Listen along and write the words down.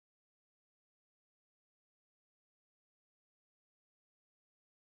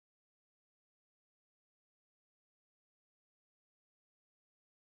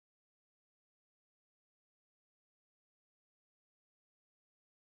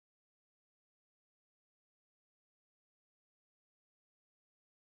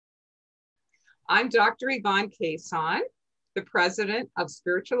I'm Dr. Yvonne Cason, the president of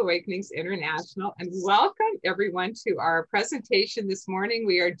Spiritual Awakenings International, and welcome everyone to our presentation this morning.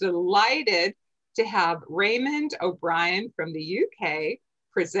 We are delighted to have Raymond O'Brien from the UK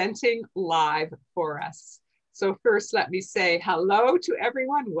presenting live for us. So first, let me say hello to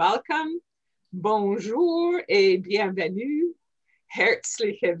everyone. Welcome. Bonjour et bienvenue.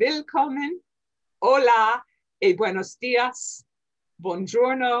 Herzliche willkommen. Hola et buenos dias.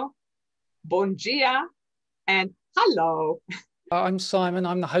 Buongiorno. Bon dia, and hello. I'm Simon.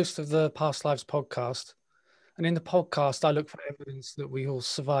 I'm the host of the Past Lives podcast. And in the podcast, I look for evidence that we all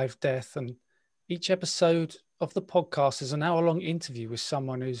survive death. And each episode of the podcast is an hour-long interview with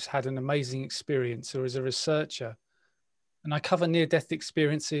someone who's had an amazing experience or is a researcher. And I cover near-death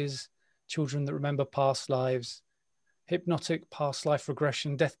experiences, children that remember past lives, hypnotic past life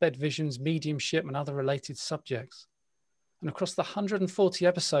regression, deathbed visions, mediumship, and other related subjects. And across the 140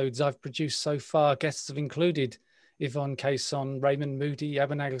 episodes I've produced so far, guests have included Yvonne Cason, Raymond Moody,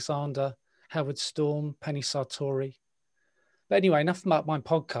 Eben Alexander, Howard Storm, Penny Sartori. But anyway, enough about my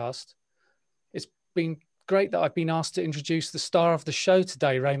podcast. It's been great that I've been asked to introduce the star of the show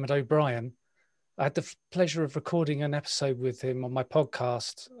today, Raymond O'Brien. I had the pleasure of recording an episode with him on my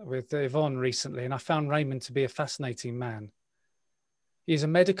podcast with Yvonne recently, and I found Raymond to be a fascinating man. He is a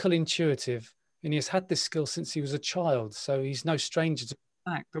medical intuitive, and he has had this skill since he was a child, so he's no stranger to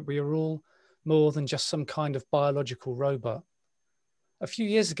the fact that we are all more than just some kind of biological robot. A few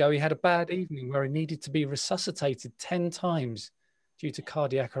years ago, he had a bad evening where he needed to be resuscitated 10 times due to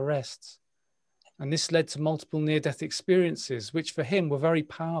cardiac arrests. And this led to multiple near-death experiences, which for him were very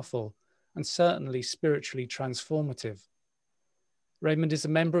powerful and certainly spiritually transformative. Raymond is a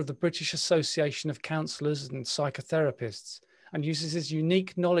member of the British Association of Counsellors and Psychotherapists, and uses his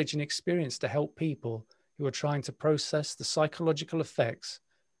unique knowledge and experience to help people who are trying to process the psychological effects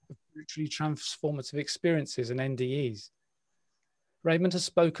of spiritually transformative experiences and NDEs. Raymond has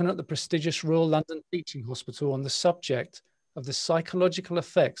spoken at the prestigious Royal London Teaching Hospital on the subject of the psychological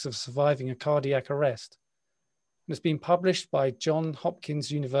effects of surviving a cardiac arrest, and has been published by Johns Hopkins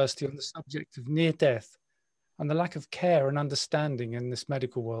University on the subject of near death and the lack of care and understanding in this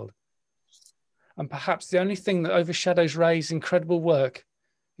medical world. And perhaps the only thing that overshadows Ray's incredible work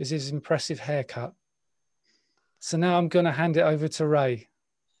is his impressive haircut. So now I'm going to hand it over to Ray.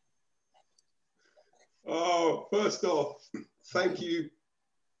 Oh, first off, thank you,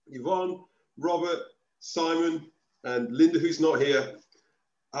 Yvonne, Robert, Simon, and Linda, who's not here.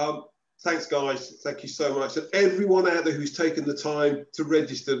 Thanks, guys. Thank you so much. And everyone out there who's taken the time to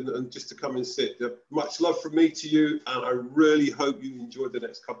register and just to come and sit. Much love from me to you, and I really hope you enjoy the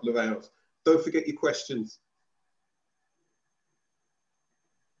next couple of hours. Don't forget your questions.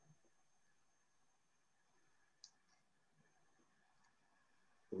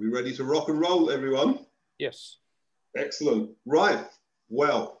 Are we ready to rock and roll, everyone? Yes. Excellent. Right.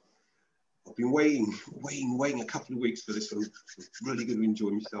 Well, I've been waiting a couple of weeks for this one. I'm really going to enjoy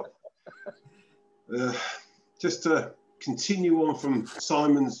myself. Just to continue on from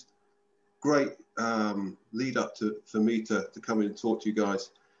Simon's great lead up for me to come in and talk to you guys.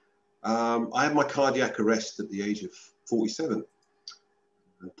 I had my cardiac arrest at the age of 47,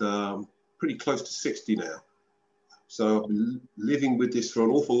 and pretty close to 60 now. So I've been living with this for an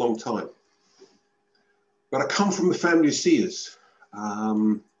awful long time. But I come from a family of seers.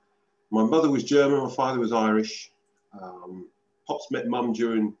 My mother was German, my father was Irish. Pops met mum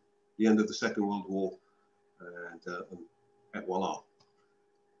during the end of the Second World War, and voila.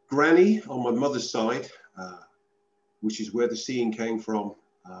 Granny on my mother's side, which is where the seeing came from.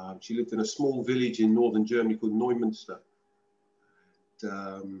 She lived in a small village in northern Germany called Neumünster.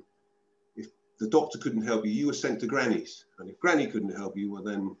 And, if the doctor couldn't help you, you were sent to Granny's. And if Granny couldn't help you, well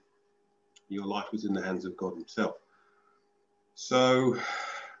then your life was in the hands of God himself. So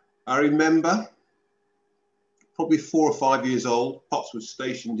I remember probably 4 or 5 years old, Pops was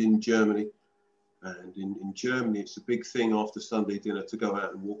stationed in Germany. And in Germany, it's a big thing after Sunday dinner to go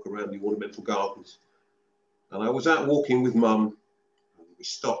out and walk around the ornamental gardens. And I was out walking with mum. We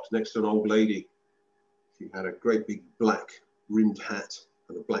stopped next to an old lady. She had a great big black rimmed hat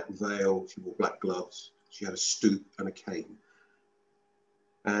and a black veil. She wore black gloves. She had a stoop and a cane.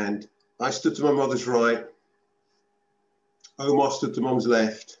 And I stood to my mother's right. Omar stood to mum's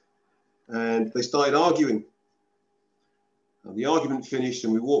left. And they started arguing. And the argument finished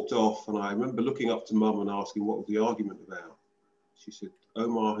and we walked off. And I remember looking up to mum and asking what was the argument about. She said,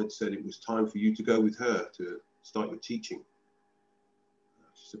 Omar had said it was time for you to go with her to start your teaching.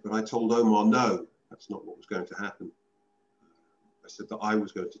 She said, but I told Omar, no, that's not what was going to happen. I said that I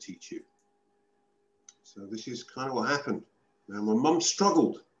was going to teach you. So this is kind of what happened. Now, my mum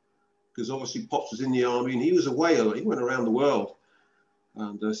struggled because obviously Pops was in the army and he was away a lot. He went around the world.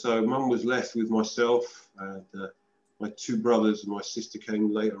 And so Mum was left with myself and my two brothers, and my sister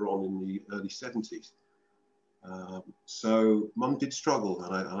came later on in the early 70s. So Mum did struggle,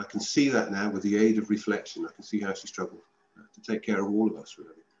 and I can see that now with the aid of reflection. I can see how she struggled to take care of all of us,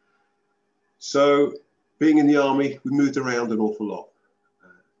 really. So being in the army, we moved around an awful lot.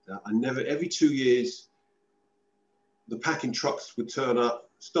 Every 2 years, the packing trucks would turn up,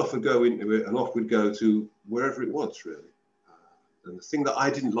 stuff would go into it, and off we'd go to wherever it was, really. And the thing that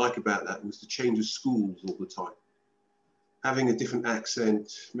I didn't like about that was the change of schools all the time. Having a different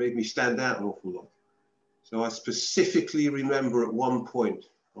accent made me stand out an awful lot. So I specifically remember at one point,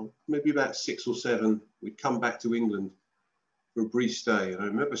 maybe about 6 or 7, we'd come back to England for a brief stay. And I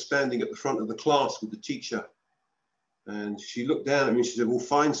remember standing at the front of the class with the teacher, and she looked down at me and she said, "Well,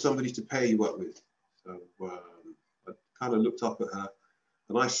 find somebody to pair you up with." So I kind of looked up at her,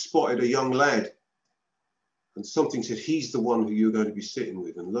 and I spotted a young lad, and something said, "He's the one who you're going to be sitting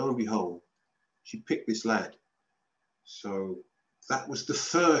with." And lo and behold, she picked this lad. So that was the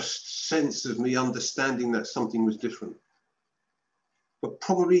first sense of me understanding that something was different. But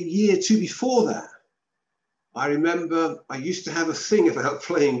probably a year or two before that, I remember I used to have a thing about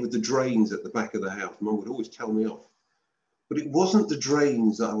playing with the drains at the back of the house. Mum would always tell me off. But it wasn't the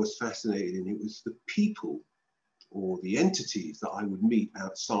drains that I was fascinated in. It was the people or the entities that I would meet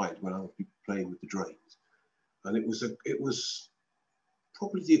outside when I would be playing with the drains. And it was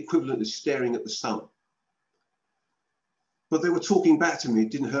probably the equivalent of staring at the sun. But they were talking back to me.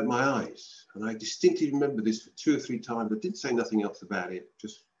 It didn't hurt my eyes. And I distinctly remember this for 2 or 3 times. I didn't say nothing else about it,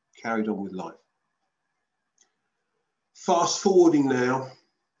 just carried on with life. Fast forwarding now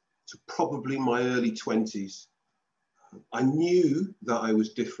to probably my early 20s, I knew that I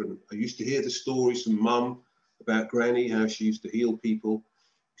was different. I used to hear the stories from Mum about Granny, how she used to heal people.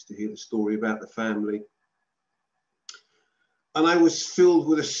 I used to hear the story about the family. And I was filled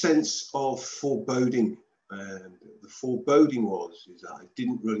with a sense of foreboding. And the foreboding is that I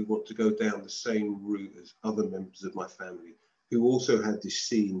didn't really want to go down the same route as other members of my family who also had this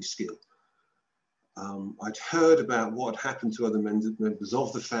seeing skill. I'd heard about what happened to other members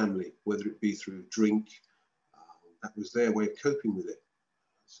of the family, whether it be through drink. That was their way of coping with it.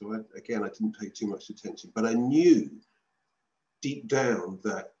 So again, I didn't pay too much attention, but I knew deep down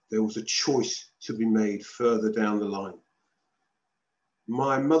that there was a choice to be made further down the line.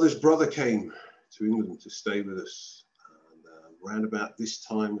 My mother's brother came to England to stay with us. And around about this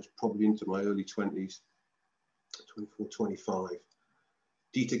time, was probably into my early 20s, 24, 25.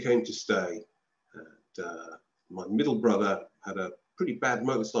 Dieter came to stay. And my middle brother had a pretty bad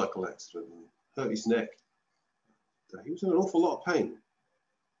motorcycle accident and hurt his neck. He was in an awful lot of pain.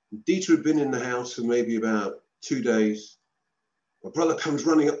 Dieter had been in the house for maybe about 2 days. My brother comes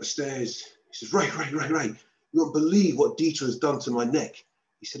running up the stairs. He says, Ray, you won't believe what Dieter has done to my neck.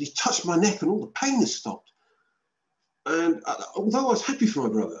 He said, he's touched my neck and all the pain has stopped. And although I was happy for my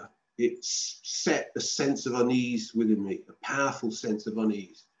brother, it set a sense of unease within me, a powerful sense of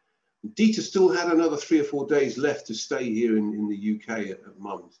unease. And Dieter still had another 3 or 4 days left to stay here in the UK at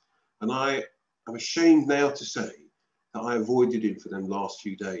Mum's. And I'm ashamed now to say that I avoided him for them last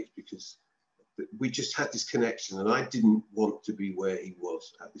few days because we just had this connection and I didn't want to be where he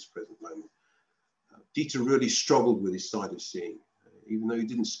was at this present moment. Dieter really struggled with his sight of seeing. Even though he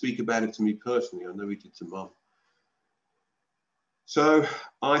didn't speak about it to me personally, I know he did to Mum. So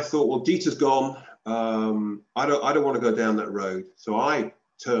I thought, well, Dieter's gone. I don't want to go down that road. So I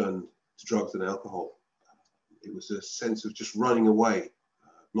turned to drugs and alcohol. It was a sense of just running away,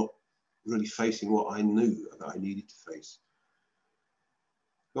 not really facing what I knew that I needed to face.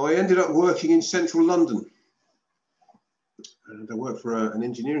 So I ended up working in central London. And I worked for an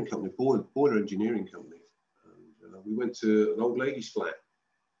engineering company, boiler engineering company. And we went to an old lady's flat.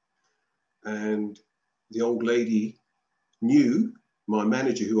 And the old lady knew my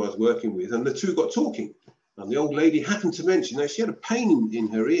manager who I was working with, and the two got talking. And the old lady happened to mention that she had a pain in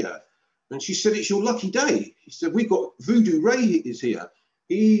her ear. And she said, it's your lucky day. She said, we've got Voodoo Ray is here.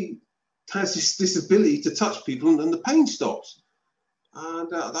 He has this ability to touch people and the pain stops.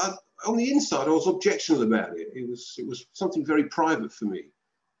 And on the inside, I was objectionable about it. It was something very private for me.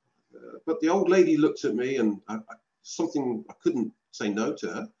 But the old lady looked at me and I couldn't say no to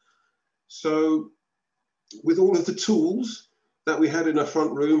her. So with all of the tools that we had in our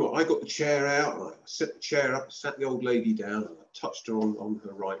front room, I got the chair out, and I set the chair up, sat the old lady down, and I touched her on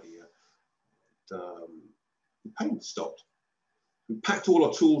her right ear. And, the pain stopped. We packed all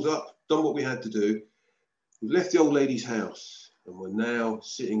our tools up, done what we had to do. We left the old lady's house, and we're now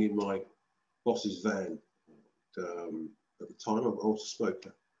sitting in my boss's van. At the time, I was a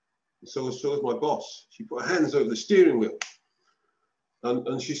smoker. And so was my boss. She put her hands over the steering wheel.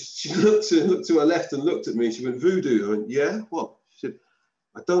 And she looked to her left and looked at me. She went, voodoo. I went, yeah, what? She said,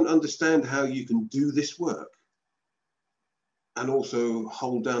 I don't understand how you can do this work and also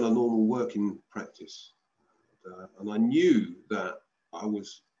hold down a normal working practice. And I knew that I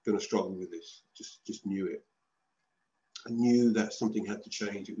was going to struggle with this, just knew it. I knew that something had to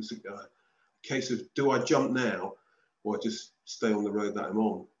change. It was a case of, do I jump now or I just stay on the road that I'm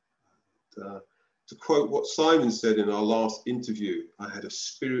on? To quote what Simon said in our last interview, I had a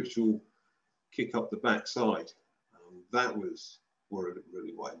spiritual kick up the backside. That was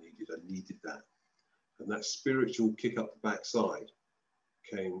really what I needed. I needed that. And that spiritual kick up the backside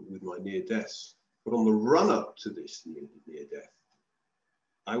came with my near deaths. But on the run up to this near death,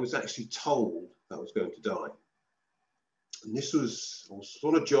 I was actually told that I was going to die. And I was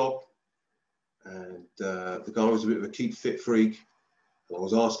on a job, and the guy was a bit of a keep fit freak. And I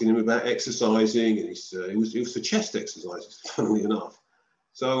was asking him about exercising, and it was for chest exercises, funnily enough.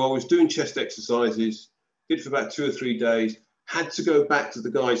 So I was doing chest exercises, did it for about 2 or 3 days, had to go back to the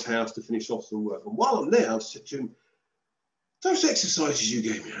guy's house to finish off some work. And while I'm there, I said to him, those exercises you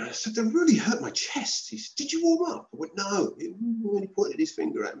gave me, I said, they really hurt my chest. He said, did you warm up? I went, no. He pointed his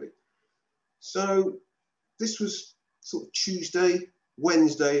finger at me. So this was sort of Tuesday,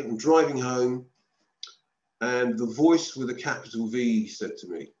 Wednesday, I'm driving home, and the voice with a capital V said to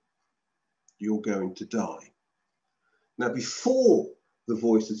me, you're going to die. Now, before the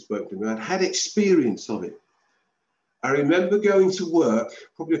voice had spoken to me, I'd had experience of it. I remember going to work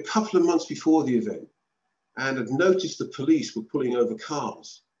probably a couple of months before the event, and had noticed the police were pulling over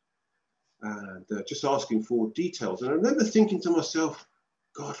cars and just asking for details. And I remember thinking to myself,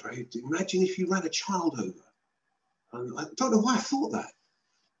 God, Ray, imagine if you ran a child over. And I don't know why I thought that.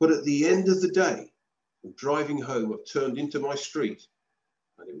 But at the end of the day, I'm driving home, I've turned into my street,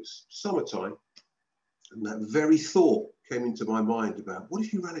 and it was summertime. And that very thought came into my mind about, what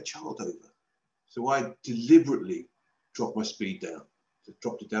if you ran a child over? So I deliberately dropped my speed down. I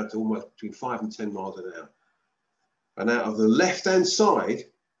dropped it down to almost between 5 and 10 miles an hour. And out of the left-hand side,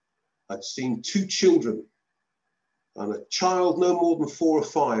 I'd seen 2 children, and a child no more than 4 or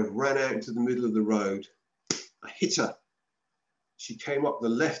 5 ran out into the middle of the road. I hit her. She came up the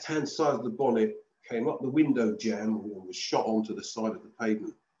left-hand side of the bonnet, came up the window jamb, and was shot onto the side of the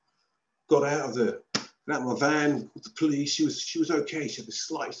pavement. Got out of my van, called the police. She was okay. She had the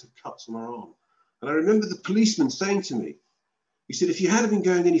slightest of cuts on her arm. And I remember the policeman saying to me, he said, if you hadn't been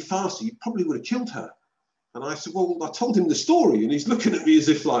going any faster, you probably would have killed her. And I said, well, I told him the story, and he's looking at me as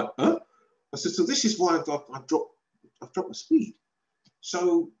if like, huh? I said, so this is why I've dropped the speed.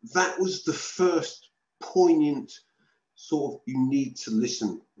 So that was the first poignant sort of, you need to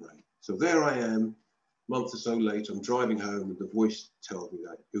listen, right? So there I am, a month or so later, I'm driving home, and the voice tells me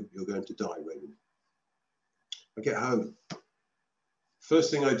that you're going to die, Raymond. I get home. First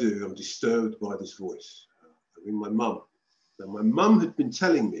thing I do, I'm disturbed by this voice. I ring my mum. Now, my mum had been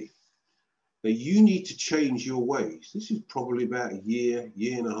telling me that you need to change your ways. This is probably about a year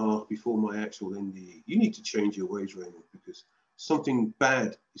and a half before my actual NDE. You need to change your ways, Raymond, because something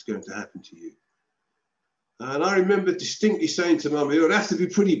bad is going to happen to you. And I remember distinctly saying to Mum, it would have to be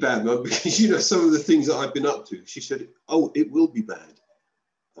pretty bad, Mum, because you know some of the things that I've been up to. She said, oh, it will be bad.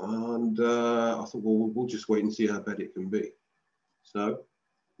 And I thought, well, we'll just wait and see how bad it can be. So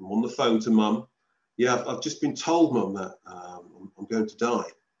I'm on the phone to Mum. Yeah, I've just been told, Mum, that I'm going to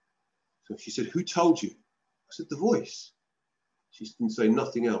die. So she said, who told you? I said, the voice. She didn't say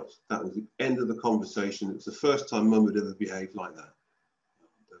nothing else. That was the end of the conversation. It was the first time Mum had ever behaved like that.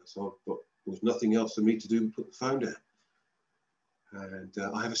 So there was nothing else for me to do but put the phone down. And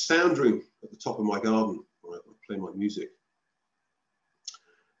I have a sound room at the top of my garden where I play my music.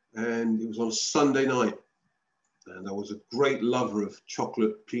 And it was on a Sunday night. And I was a great lover of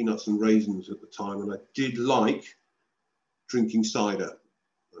chocolate, peanuts and raisins at the time. And I did like drinking cider.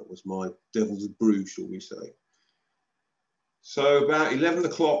 That was my devil's brew, shall we say. So about 11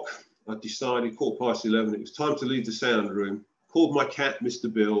 o'clock, I decided, 11:15, it was time to leave the sound room. Called my cat,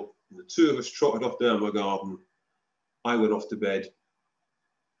 Mr. Bill, and the 2 of us trotted off down my garden. I went off to bed.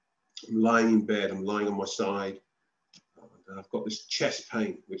 I'm lying in bed, I'm lying on my side. And I've got this chest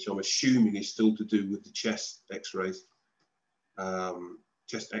pain, which I'm assuming is still to do with the chest x-rays,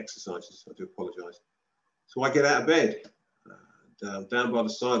 chest exercises, I do apologise. So I get out of bed, down by the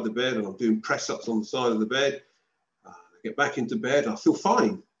side of the bed, and I'm doing press-ups on the side of the bed. I get back into bed, I feel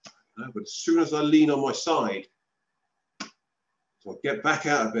fine. But as soon as I lean on my side, so I get back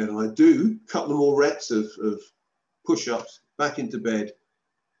out of bed, and I do a couple of more reps of push-ups, back into bed.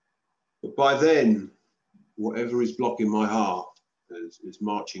 But by then, whatever is blocking my heart is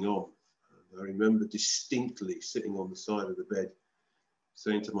marching on. And I remember distinctly sitting on the side of the bed,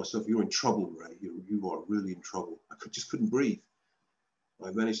 saying to myself, "You're in trouble, Ray. You are really in trouble." I just couldn't breathe.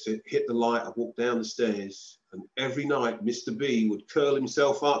 I managed to hit the light. I walked down the stairs, and every night Mr. B would curl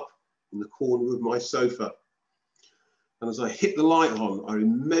himself up in the corner of my sofa. And as I hit the light on, I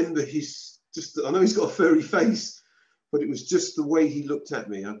remember I know he's got a furry face, but it was just the way he looked at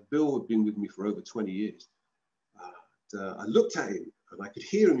me. Bill had been with me for over 20 years. I looked at him, and I could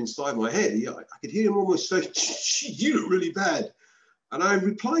hear him inside my head. I could hear him almost say, "You look really bad." And I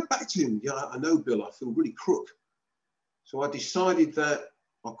replied back to him, "Yeah, I know, Bill, I feel really crook." So I decided that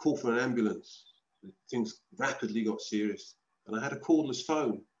I'll call for an ambulance. Things rapidly got serious, and I had a cordless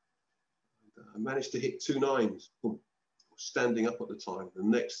phone. I managed to hit 2 9s, boom, standing up at the time. The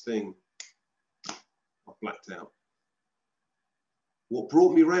next thing, I blacked out. What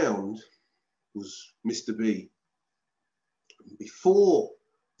brought me round was Mr. B. Before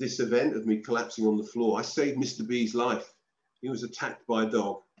this event of me collapsing on the floor, I saved Mr. B's life. He was attacked by a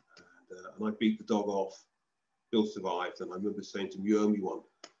dog, and I beat the dog off. Bill survived, and I remember saying to him, "You owe me one."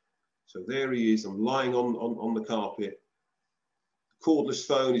 So there he is. I'm lying on the carpet. The cordless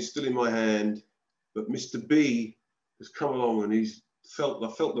phone is still in my hand, but Mr. B has come along, and I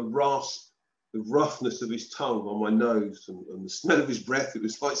felt the rasp, the roughness of his tongue on my nose, and the smell of his breath. It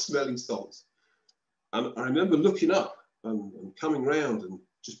was like smelling salts. And I remember looking up and coming round and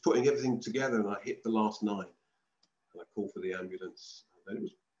just putting everything together, and I hit the last 9. And I called for the ambulance. And it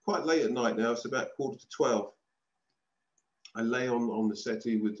was quite late at night now. It's about 11:45. I lay on the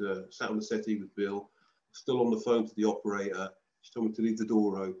settee sat on the settee with Bill, still on the phone to the operator. She told me to leave the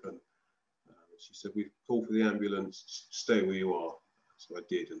door open. She said, "We've called for the ambulance, stay where you are." So I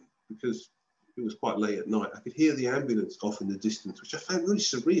did. And because it was quite late at night, I could hear the ambulance off in the distance, which I found really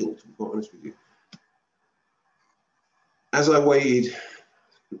surreal, to be quite honest with you. As I waited,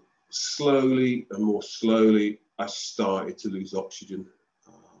 slowly and more slowly, I started to lose oxygen.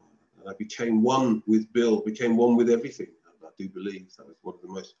 And I became one with Bill, became one with everything. And I do believe that was one of the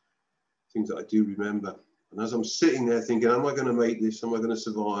most things that I do remember. And as I'm sitting there thinking, am I going to make this? Am I going to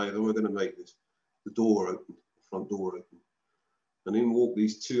survive? Am I going to make this? The door opened, the front door opened. And in walked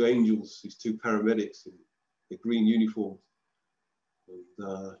these 2 angels, these 2 paramedics in the green uniforms.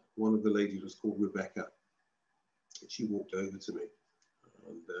 And one of the ladies was called Rebecca. And she walked over to me.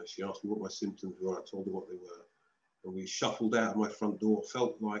 And she asked me what my symptoms were. I told her what they were. And we shuffled out of my front door.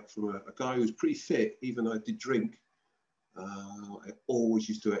 Felt like from a guy who was pretty fit, even though I did drink, I always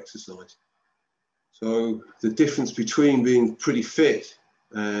used to exercise. So the difference between being pretty fit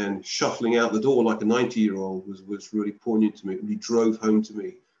and shuffling out the door like a 90-year-old was really poignant to me. It really drove home to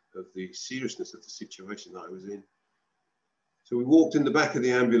me of the seriousness of the situation that I was in. So we walked in the back of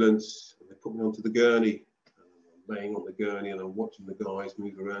the ambulance, and they put me onto the gurney. I'm laying on the gurney, and I'm watching the guys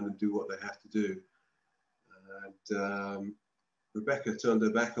move around and do what they have to do. And Rebecca turned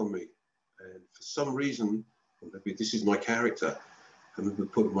her back on me. And for some reason, or maybe this is my character, I remember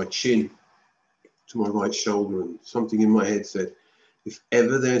putting my chin to my right shoulder, and something in my head said, "If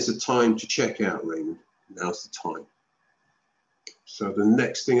ever there's a time to check out, Raymond, now's the time." So the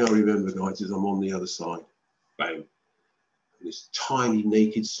next thing I remember, guys, is I'm on the other side. Bang. And this tiny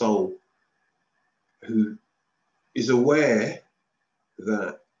naked soul who is aware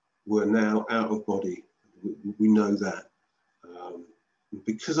that we're now out of body. We know that.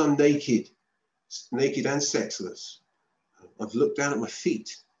 Because I'm naked and sexless, I've looked down at my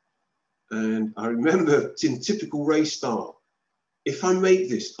feet. And I remember, in typical Ray style, if I make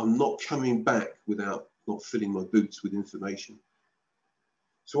this, I'm not coming back without not filling my boots with information.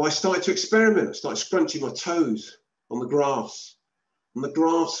 So I started to experiment. I started scrunching my toes on the grass. And the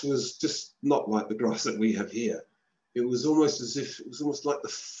grass was just not like the grass that we have here. It was almost as if, it was almost like the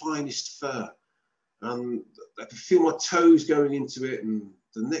finest fur. And I could feel my toes going into it. And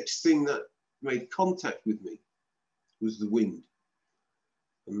the next thing that made contact with me was the wind.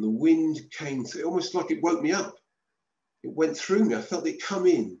 And the wind came through, almost like it woke me up. It went through me. I felt it come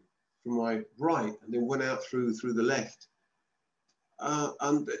in from my right and then went out through the left.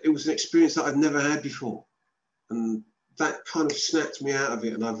 And it was an experience that I'd never had before. And that kind of snapped me out of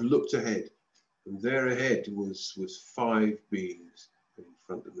it. And I've looked ahead. And there ahead was 5 beings in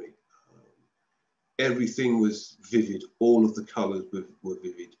front of me. Everything was vivid. All of the colours were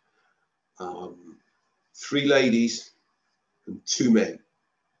vivid. 3 ladies and 2 men.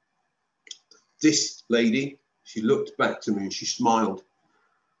 This lady, she looked back to me and she smiled.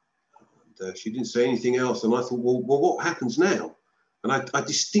 And she didn't say anything else. And I thought, well, what happens now? And I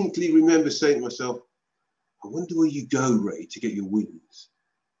distinctly remember saying to myself, I wonder where you go, Ray, to get your wings.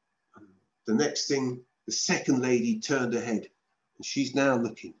 And the next thing, the second lady turned her head And she's now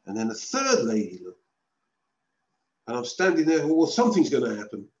looking. And then a third lady looked. And I'm standing there, well, something's going to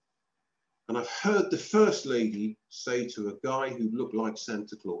happen. And I've heard the first lady say to a guy who looked like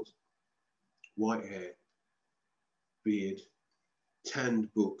Santa Claus, white hair, beard,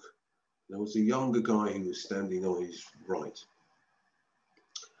 tanned book. There was a younger guy who was standing on his right.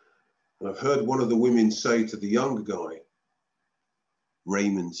 And I've heard one of the women say to the younger guy,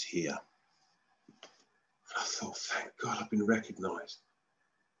 Raymond's here. And I thought, thank God I've been recognized.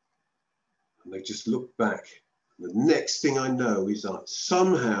 And they just looked back. And the next thing I know is that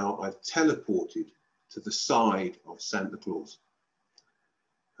somehow I've teleported to the side of Santa Claus.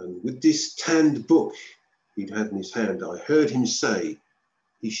 And with this tanned book he'd had in his hand, I heard him say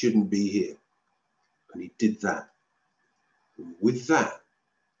he shouldn't be here. And he did that. And with that,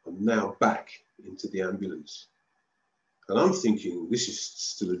 I'm now back into the ambulance. And I'm thinking, this is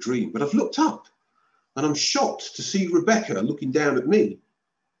still a dream. But I've looked up and I'm shocked to see Rebecca looking down at me.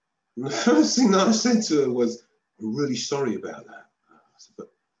 And the first thing that I said to her was, I'm really sorry about that. I said,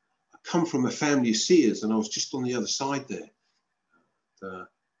 but I come from a family of seers and I was just on the other side there.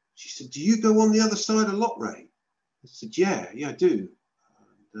 She said, do you go on the other side a lot, Ray? I said, yeah, I do.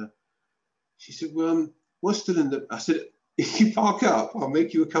 And, she said, well, we're still in the, I said, if you park up, I'll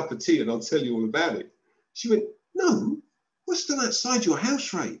make you a cup of tea and I'll tell you all about it. She went, no, we're still outside your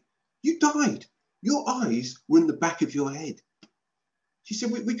house, Ray. You died. Your eyes were in the back of your head. She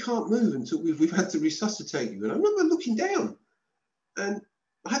said, we can't move until we've had to resuscitate you. And I remember looking down and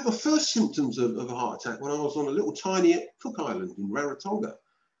I had my first symptoms of a heart attack when I was on a little tiny Cook Island in Rarotonga.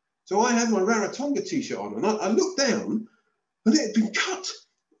 So I had my Rarotonga t-shirt on and I looked down and it had been cut.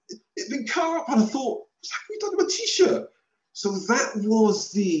 It had been cut up and I thought, what's happening to my t-shirt? So that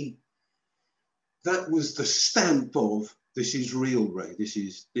was the stamp of, this is real, Ray. This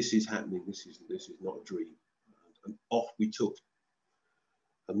is happening. This is not a dream. And off we took.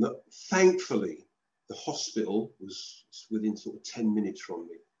 And thankfully, the hospital was within sort of 10 minutes from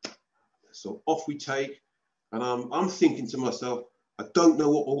me. So off we take. And I'm thinking to myself, I don't know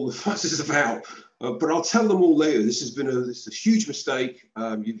what all the fuss is about, but I'll tell them all later. This is a huge mistake.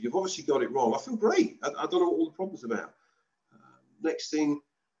 You've obviously got it wrong. I feel great. I don't know what all the problem's about. Next thing,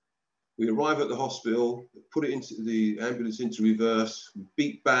 we arrive at the hospital, put it into the ambulance into reverse, we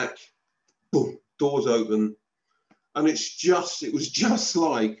beat back, boom, doors open. And it was just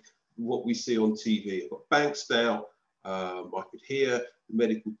like what we see on TV. I got bounced out. I could hear the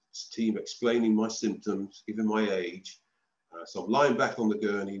medical team explaining my symptoms, given my age. So I'm lying back on the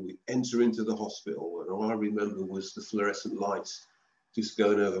gurney. We enter into the hospital, and all I remember was the fluorescent lights just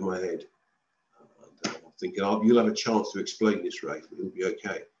going over my head. And I'm thinking, you'll have a chance to explain this, Ray. It'll be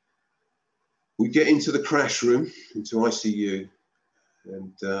okay. We get into the crash room, into ICU,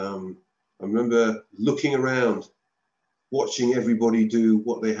 and I remember looking around, watching everybody do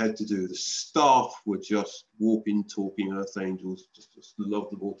what they had to do. The staff were just walking, talking, earth angels, just love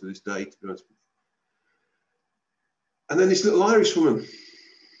them all to this day, to be honest with you. And then this little Irish woman,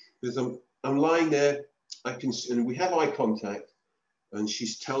 because I'm lying there, and we have eye contact, and she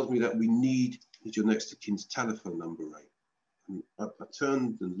tells me that we need your next of kin's telephone number, Ray. And I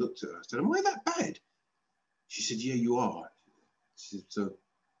turned and looked at her. I said, am I that bad? She said, yeah, you are. She said, so,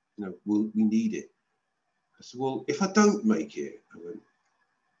 we need it. I said, well, if I don't make it, I went,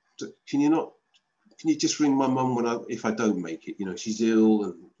 can you just ring my mum if I don't make it? She's ill.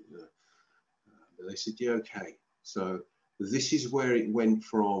 And they said, yeah, okay. So this is where it went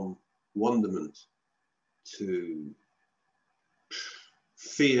from wonderment to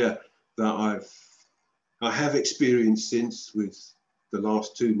fear that I have experienced since with the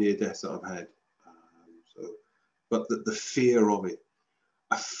last 2 near deaths that I've had. But the fear of it,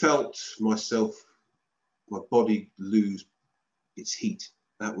 I felt myself, my body lose its heat.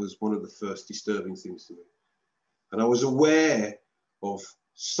 That was one of the first disturbing things to me. And I was aware of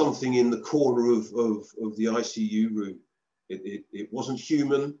something in the corner of the ICU room. It wasn't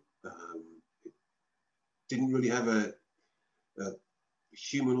human. It didn't really have a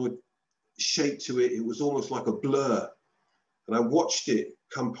humanoid shape to it. It was almost like a blur. And I watched it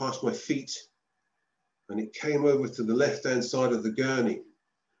come past my feet, and it came over to the left-hand side of the gurney.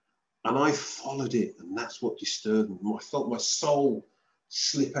 And I followed it, and that's what disturbed me. I felt my soul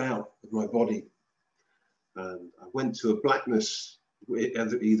slip out of my body. And I went to a blackness.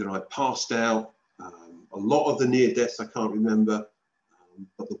 Either I passed out. A lot of the near deaths I can't remember,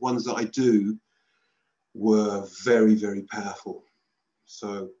 but the ones that I do were very, very powerful.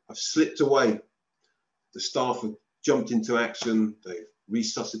 So I've slipped away. The staff have jumped into action. They've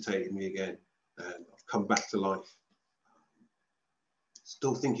resuscitated me again, and I've come back to life.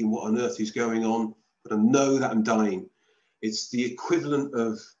 Still thinking what on earth is going on, but I know that I'm dying. It's the equivalent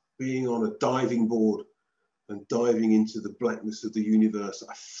of being on a diving board and diving into the blackness of the universe.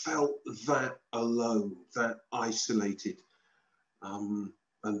 I felt that alone, that isolated, and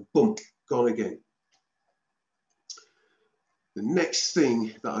boom, gone again. The next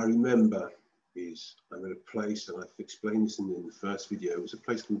thing that I remember is I'm at a place, and I've explained this in the first video, it was a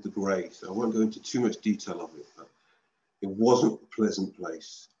place called the Grey. So I won't go into too much detail of it, but it wasn't a pleasant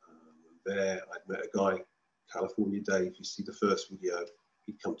place. There I'd met a guy, California Dave, you see the first video,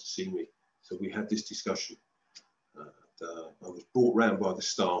 he'd come to see me. So we had this discussion. I was brought round by the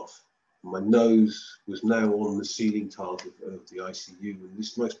staff. My nose was now on the ceiling tiles of the ICU, and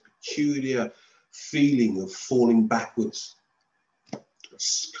this most peculiar feeling of falling backwards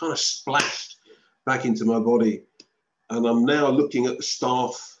kind of splashed back into my body. And I'm now looking at the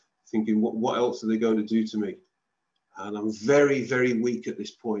staff, thinking, what else are they going to do to me? And I'm very, very weak at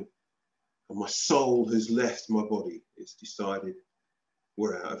this point. And my soul has left my body. It's decided,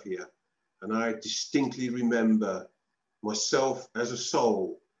 we're out of here. And I distinctly remember myself as a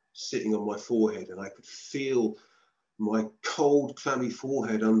soul sitting on my forehead, and I could feel my cold, clammy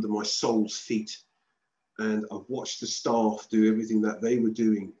forehead under my soul's feet. And I watched the staff do everything that they were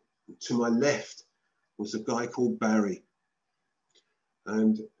doing. And to my left was a guy called Barry.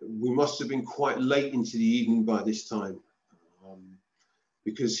 And we must have been quite late into the evening by this time,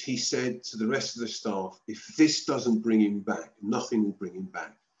 because he said to the rest of the staff, if this doesn't bring him back, nothing will bring him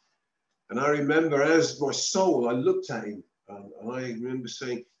back. And I remember as my soul, I looked at him, and I remember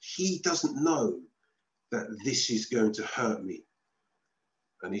saying, he doesn't know that this is going to hurt me.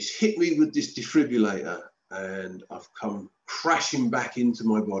 And he's hit me with this defibrillator, and I've come crashing back into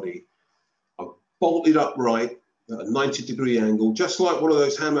my body. I've bolted upright at a 90-degree angle, just like one of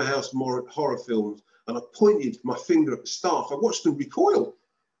those Hammer House horror films. And I pointed my finger at the staff. I watched them recoil.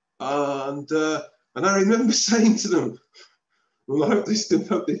 And I remember saying to them, well, I hope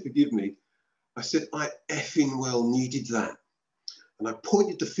they forgive me. I said, I effing well needed that. And I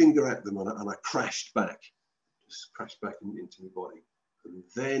pointed the finger at them, and I crashed back, just crashed back into my body. And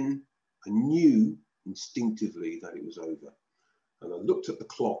then I knew instinctively that it was over. And I looked at the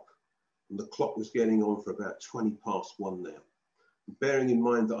clock, and the clock was getting on for about 20 past 1 now. And bearing in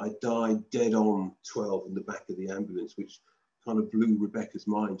mind that I died dead on 12 in the back of the ambulance, which kind of blew Rebecca's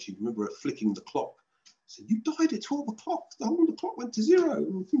mind. She remember her flicking the clock. I said, you died at 12 o'clock. The clock went to 0. And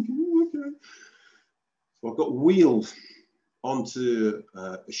I'm thinking, oh, okay. So I got wheeled onto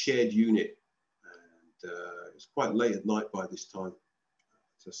a shared unit, and it was quite late at night by this time.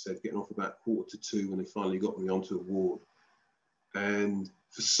 As I said, getting off about 1:45 when they finally got me onto a ward. And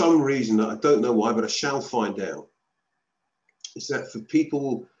for some reason, I don't know why, but I shall find out, is that for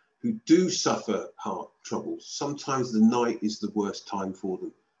people who do suffer heart troubles, sometimes the night is the worst time for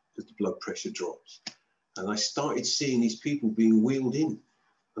them because the blood pressure drops. And I started seeing these people being wheeled in,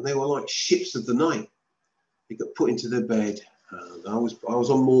 and they were like ships of the night. They got put into their bed. I was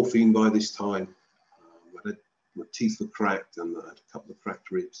on morphine by this time. My teeth were cracked, and I had a couple of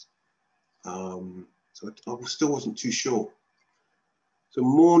cracked ribs. So I still wasn't too sure. So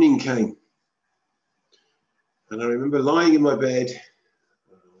morning came, and I remember lying in my bed,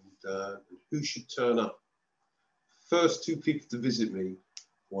 and who should turn up? First 2 people to visit me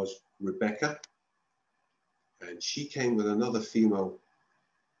was Rebecca, and she came with another female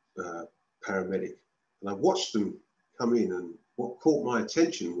paramedic. And I watched them come in, and what caught my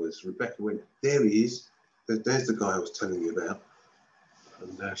attention was Rebecca went, there he is. There's the guy I was telling you about.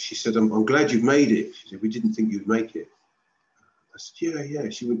 And she said, I'm glad you've made it. She said, we didn't think you'd make it. I said, yeah.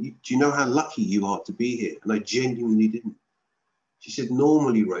 She went, do you know how lucky you are to be here? And I genuinely didn't. She said,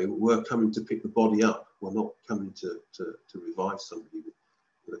 normally, Ray, we're coming to pick the body up. We're not coming to revive somebody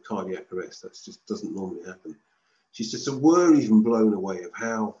with a cardiac arrest. That just doesn't normally happen. She said, so we're even blown away of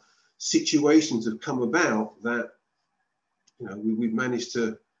how situations have come about that, you know, we've managed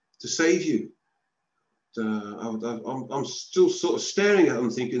to save you. I'm still sort of staring at them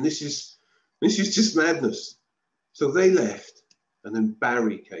thinking, this is just madness. So they left, and then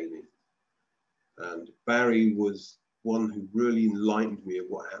Barry came in. And Barry was one who really enlightened me of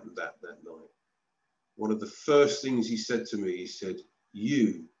what happened that night. One of the first things he said to me, he said,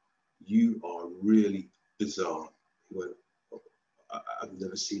 you are really bizarre. He went, I've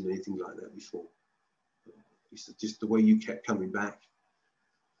never seen anything like that before. He said, just the way you kept coming back.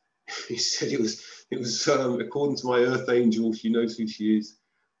 He said it was according to my earth angel, she knows who she is.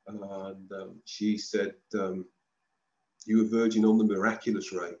 And she said, you were verging on the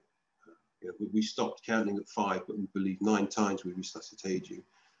miraculous, Ray. You know, we stopped counting at 5, but we believe 9 times we resuscitated you.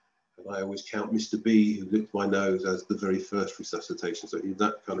 And I always count Mr. B, who licked my nose, as the very first resuscitation. So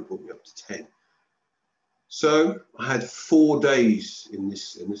that kind of brought me up to 10. So I had 4 days in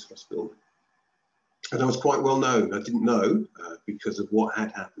this hospital, and I was quite well known. I didn't know because of what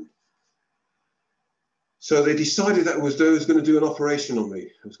had happened. So they decided that they was going to do an operation on me.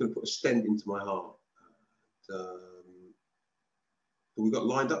 I was going to put a stent into my heart. But we got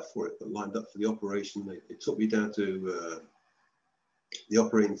lined up for it. Got lined up for the operation. They took me down to the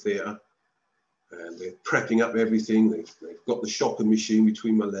operating theatre, and they're prepping up everything. They've got the shocker machine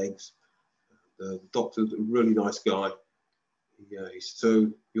between my legs. The doctor's a really nice guy. He said,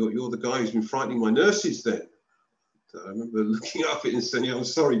 "So you're the guy who's been frightening my nurses then?" I remember looking up at it and saying, "I'm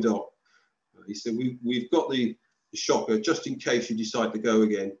sorry, Doc." He said, we've got the shocker just in case you decide to go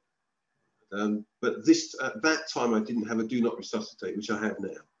again. But at that time, I didn't have a do not resuscitate, which I have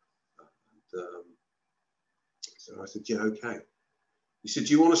now. So I said, "Yeah, okay." He said,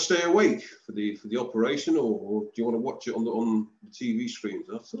 "Do you want to stay awake for the operation, or do you want to watch it on the TV screens?"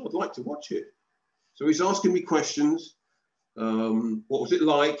 I said, "I'd like to watch it." So he's asking me questions. What was it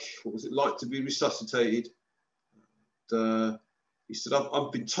like? What was it like to be resuscitated? He said,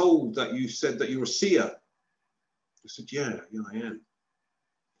 I've been told that you said that you're a seer." I said, yeah, I am.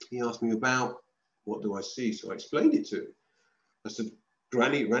 He asked me about what do I see. So I explained it to him. I said,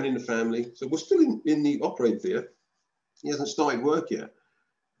 Granny ran in the family. So we're still in the operating theatre. He hasn't started work yet.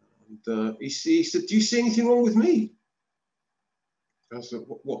 And he said, "Do you see anything wrong with me?" I said,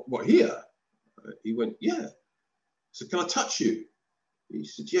 what here? He went, "Yeah." I said, "Can I touch you?" He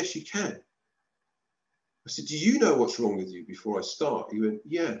said, "Yes, you can." I said, "Do you know what's wrong with you before I start?" He went,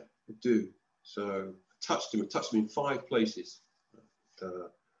 "Yeah, I do." So I touched him in 5 places.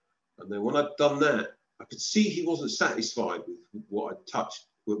 And then when I'd done that, I could see he wasn't satisfied with what I'd touched,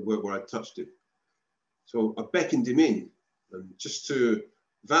 where I'd touched him. So I beckoned him in, and just to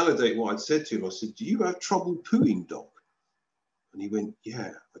validate what I'd said to him, I said, "Do you have trouble pooing, Doc?" And he went,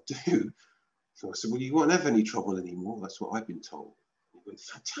 "Yeah, I do." So I said, "Well, you won't have any trouble anymore. That's what I've been told." And he went,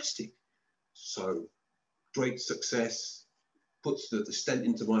 "Fantastic." So great success, puts the stent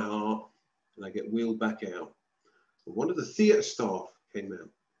into my heart, and I get wheeled back out. And one of the theatre staff came out.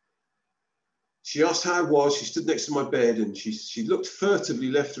 She asked how I was. She stood next to my bed, and she looked furtively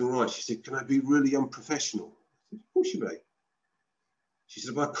left and right. She said, "Can I be really unprofessional?" I said, "Of course you may." She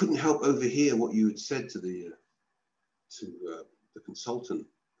said, "Well, I couldn't help overhear what you had said to the consultant."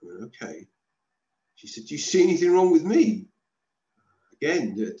 I went, "Okay." She said, "Do you see anything wrong with me?"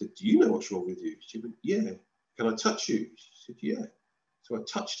 Again, "Do you know what's wrong with you?" She went, "Yeah." "Can I touch you?" She said, "Yeah." So I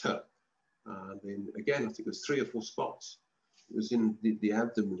touched her. And then again, I think it was 3 or 4 spots. It was in the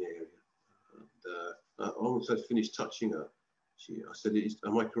abdomen area. And almost I finished touching her. I said,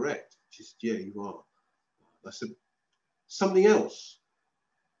 "Am I correct?" She said, "Yeah, you are." I said, "Something else."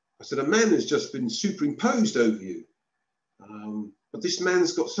 I said, "A man has just been superimposed over you. But this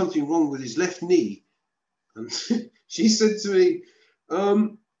man's got something wrong with his left knee." And she said to me,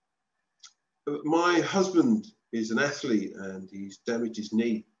 "My husband is an athlete and he's damaged his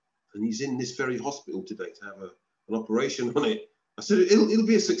knee. And he's in this very hospital today to have an operation on it." I said, it'll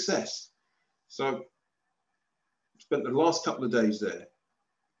be a success." So I spent the last couple of days there,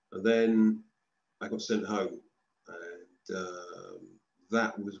 and then I got sent home. And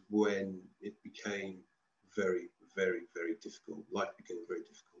that was when it became very, very, very difficult. Life became very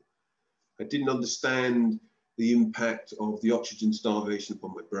difficult. I didn't understand the impact of the oxygen starvation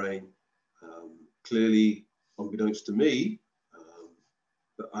upon my brain. Clearly, unbeknownst to me,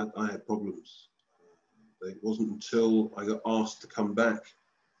 but I had problems. It wasn't until I got asked to come back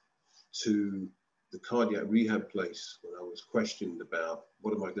to the cardiac rehab place when I was questioned about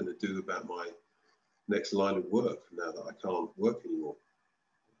what am I going to do about my next line of work now that I can't work anymore.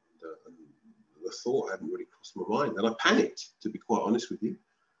 And the thought hadn't really crossed my mind. And I panicked, to be quite honest with you.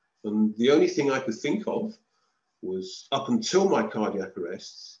 And the only thing I could think of was, up until my cardiac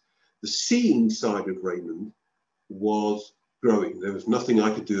arrests, the seeing side of Raymond was growing. There was nothing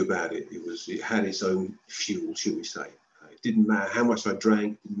I could do about it. It had its own fuel, shall we say. It didn't matter how much I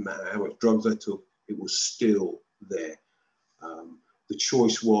drank, it didn't matter how much drugs I took, it was still there. The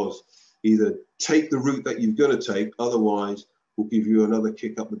choice was either take the route that you're going to take, otherwise we'll give you another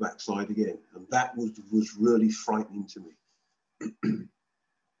kick up the backside again. And that was really frightening to me.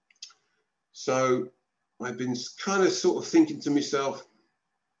 So I've been kind of sort of thinking to myself,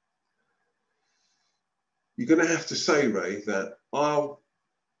 you're going to have to say, Ray, that I'll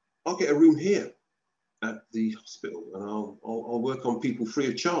get a room here at the hospital, and I'll work on people free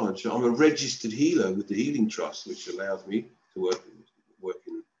of charge. I'm a registered healer with the Healing Trust, which allows me to work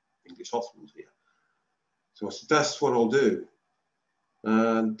in English hospitals here. So I said, that's what I'll do.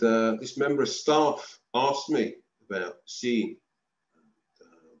 And this member of staff asked me about seeing.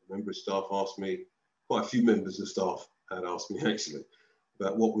 The member of staff asked me quite a few members of staff had asked me actually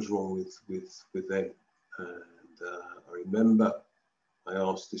about what was wrong with them. And I remember I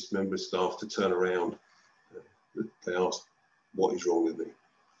asked this member of staff to turn around. They asked, what is wrong with me?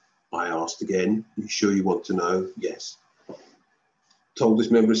 I asked again, are you sure you want to know? Yes. Told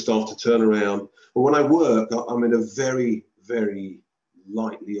this member of staff to turn around. But when I work, I'm in a very, very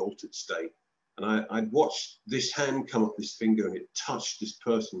lightly altered state. And I'd watched this hand come up this finger and it touched this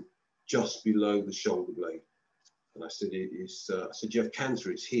person just below the shoulder blade. And I said, I said, you have cancer,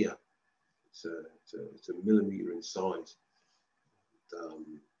 it's here. It's a millimetre in size. And,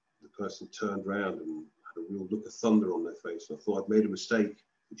 the person turned around and had a real look of thunder on their face. And I thought I'd made a mistake.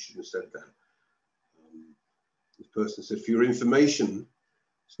 You shouldn't have said that. The person said, for your information,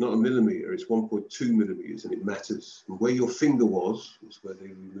 it's not a millimetre, it's 1.2 millimetres and it matters. And where your finger was where they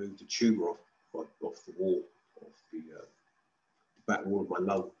removed the tumour off the wall, off the back wall of my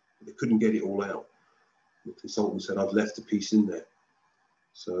lung. They couldn't get it all out. The consultant said, I've left a piece in there.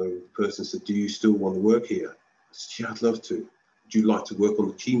 So the person said, do you still want to work here? I said, yeah, I'd love to. Would you like to work on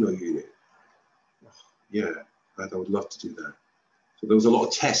the chemo unit? Yeah, I would love to do that. So there was a lot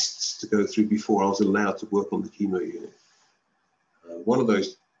of tests to go through before I was allowed to work on the chemo unit. One of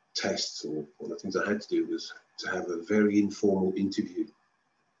those tests, or one of the things I had to do, was to have a very informal interview.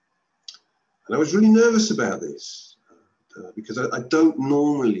 And I was really nervous about this because I don't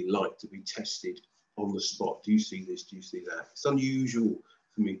normally like to be tested on the spot. Do you see this? Do you see that? It's unusual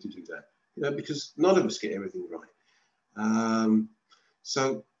for me to do that, you know, because none of us get everything right.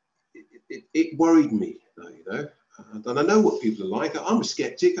 So it worried me, you know. And I know what people are like. I'm a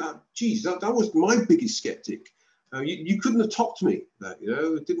skeptic. Geez, that was my biggest skeptic. You couldn't have topped me. You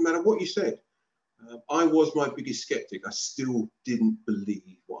know, it didn't matter what you said. I was my biggest skeptic. I still didn't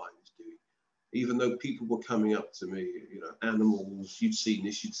believe what I was doing, even though people were coming up to me. You know, animals. You'd seen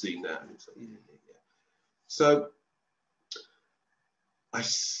this. You'd seen that. And it's like, yeah. So I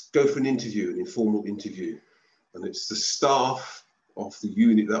go for an interview, an informal interview, and it's the staff of the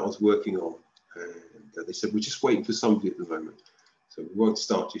unit that I was working on. And they said, we're just waiting for somebody at the moment, so we won't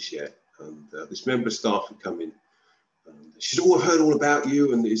start just yet. And this member of staff had come in. She said, oh, I've heard all about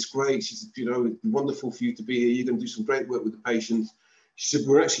you and it's great. She said, you know, it's wonderful for you to be here. You're going to do some great work with the patients. She said,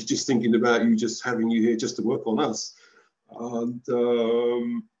 we're actually just thinking about you, just having you here just to work on us. And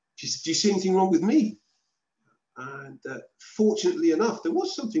she said, do you see anything wrong with me? And fortunately enough, there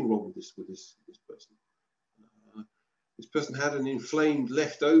was something wrong with this person. This person had an inflamed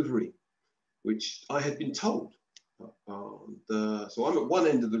left ovary, which I had been told. So I'm at one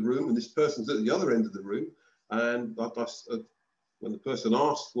end of the room and this person's at the other end of the room. And when the person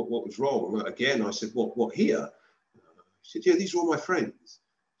asked what was wrong, again, I said, what here? She said, yeah, these are all my friends.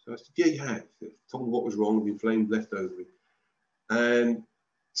 So I said, yeah, you have. Told them what was wrong with the inflamed left ovary. And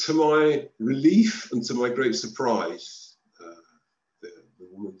to my relief and to my great surprise, the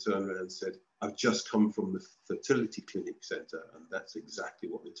woman turned around and said, I've just come from the fertility clinic centre, and that's exactly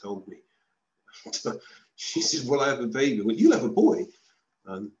what they told me. She said, well, I have a baby. Well, you'll have a boy.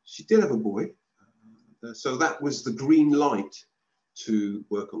 And she did have a boy. So that was the green light to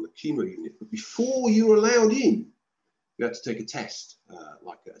work on the chemo unit. But before you were allowed in, you had to take a test,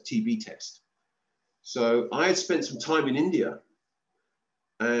 like a TB test. So I had spent some time in India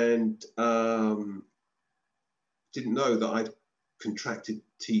and didn't know that I'd contracted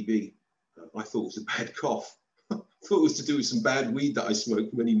TB. I thought it was a bad cough. I thought it was to do with some bad weed that I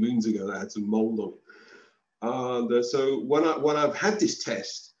smoked many moons ago that had some mold on it. And so when I've had this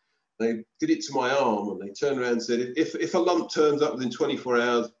test, they did it to my arm and they turned around and said, if a lump turns up within 24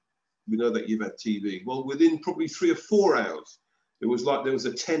 hours, we know that you've had TB. Well, within probably 3 or 4 hours, it was like there was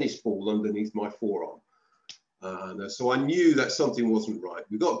a tennis ball underneath my forearm. And so I knew that something wasn't right.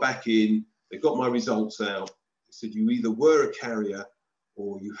 We got back in, they got my results out. They said, you either were a carrier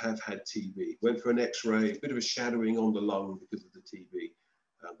or you have had TB. Went for an X-ray, a bit of a shadowing on the lung because of the TB.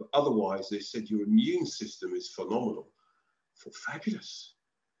 But otherwise, they said your immune system is phenomenal. I thought, fabulous.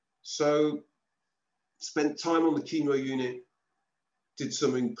 So spent time on the chemo unit, did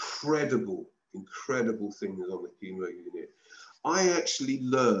some incredible things on the chemo unit. I actually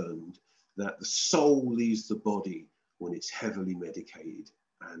learned that the soul leaves the body when it's heavily medicated.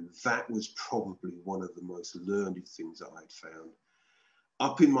 And that was probably one of the most learned things that I'd found.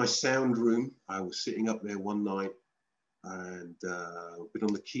 Up in my sound room, I was sitting up there one night and been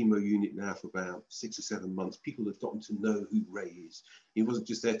on the chemo unit now for about 6 or 7 months. People have gotten to know who Ray is. He wasn't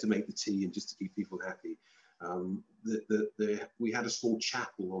just there to make the tea and just to keep people happy. We had a small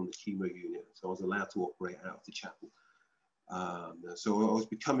chapel on the chemo unit, so I was allowed to operate out of the chapel. So I was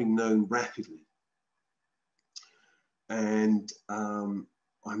becoming known rapidly. And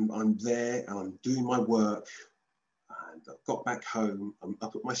I'm there and I'm doing my work, and I've got back home, I'm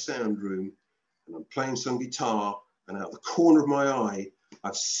up at my sound room and I'm playing some guitar, and out of the corner of my eye,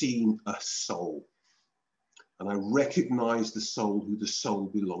 I've seen a soul. And I recognized the soul, who the soul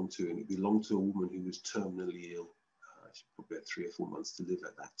belonged to, and it belonged to a woman who was terminally ill. She probably had 3 or 4 months to live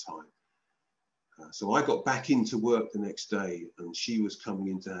at that time. So I got back into work the next day, and she was coming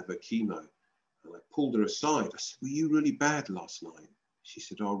in to have her chemo. And I pulled her aside. I said, "Were you really bad last night?" She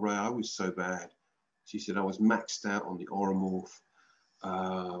said, "Oh, Ray, I was so bad." She said, "I was maxed out on the Oromorph,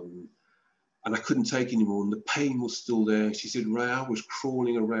 and I couldn't take anymore, and the pain was still there." She said, "Ray, I was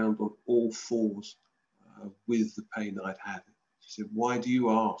crawling around on all fours with the pain I'd had." She said, "Why do you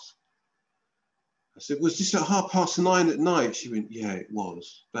ask?" I said, "Was this at 9:30 at night?" She went, "Yeah, it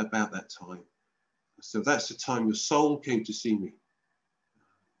was, about that time." So that's the time your soul came to see me.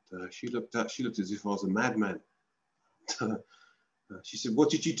 She looked as if I was a madman. She said, "What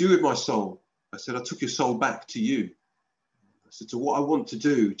did you do with my soul?" I said, "I took your soul back to you." I said, "So what I want to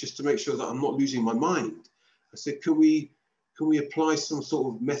do, just to make sure that I'm not losing my mind," I said, can we apply some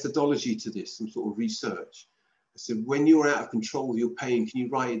sort of methodology to this, some sort of research?" I said, "When you're out of control of your pain, can you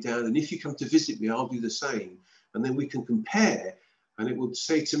write it down? And if you come to visit me, I'll do the same. And then we can compare, and it would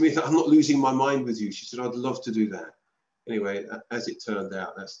say to me that I'm not losing my mind with you." She said, "I'd love to do that." Anyway, as it turned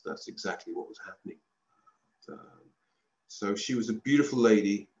out, that's exactly what was happening. So she was a beautiful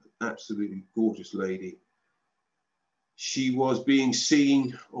lady, absolutely gorgeous lady. She was being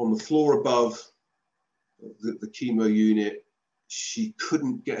seen on the floor above the chemo unit. She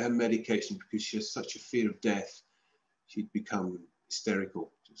couldn't get her medication because she has such a fear of death. She'd become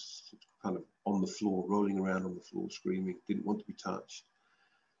hysterical, just kind of on the floor, rolling around on the floor, screaming, didn't want to be touched.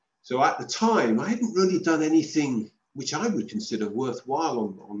 So at the time, I hadn't really done anything which I would consider worthwhile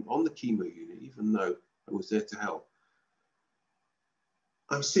on the chemo unit, even though I was there to help.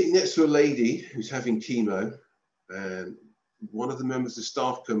 I'm sitting next to a lady who's having chemo, and one of the members of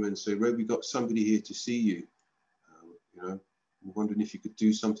staff come in and say, "Ray, we've got somebody here to see you. You know, we're wondering if you could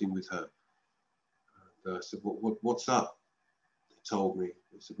do something with her." And I said, "What's up?" They told me.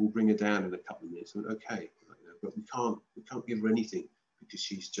 They said, "We'll bring her down in a couple of minutes." I went, "Okay, but we can't give her anything because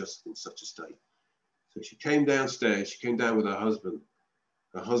she's just in such a state." So she came downstairs. She came down with her husband.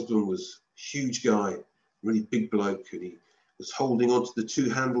 Her husband was a huge guy, really big bloke, and he was holding onto the 2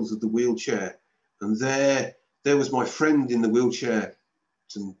 handles of the wheelchair. And there was my friend in the wheelchair,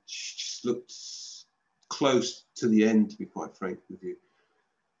 and she just looked close to the end, to be quite frank with you.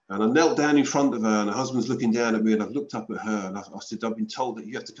 And I knelt down in front of her, and her husband's looking down at me, and I've looked up at her, and I said, "I've been told that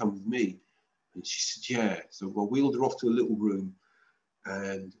you have to come with me." And she said, "Yeah." So I wheeled her off to a little room,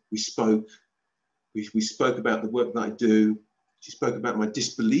 and we spoke. We spoke about the work that I do. She spoke about my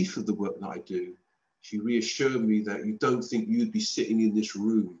disbelief of the work that I do. She reassured me that you don't think you'd be sitting in this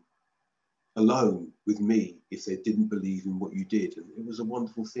room alone with me if they didn't believe in what you did. And it was a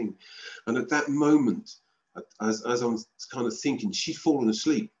wonderful thing. And at that moment, as I'm kind of thinking, she'd fallen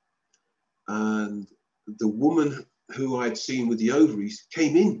asleep. And the woman who I'd seen with the ovaries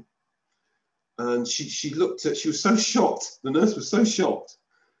came in. And she was so shocked. The nurse was so shocked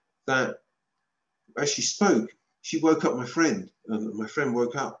that as she spoke, she woke up my friend, and my friend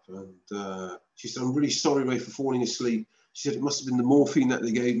woke up, and she said, "I'm really sorry, Ray, for falling asleep." She said, "It must have been the morphine that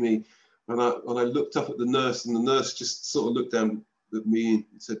they gave me." And I looked up at the nurse, and the nurse just sort of looked down at me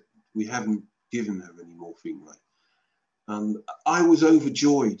and said, "We haven't given her any morphine, Ray." And I was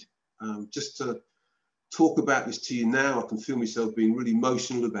overjoyed. Just to talk about this to you now, I can feel myself being really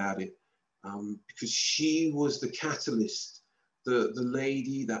emotional about it, because she was the catalyst, the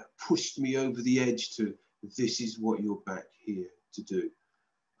lady that pushed me over the edge to, "This is what you're back here to do."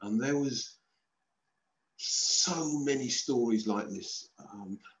 And there was so many stories like this.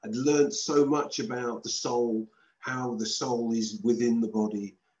 I'd learned so much about the soul, how the soul is within the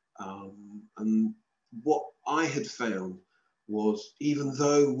body. And what I had found was, even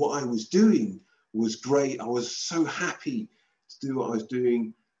though what I was doing was great, I was so happy to do what I was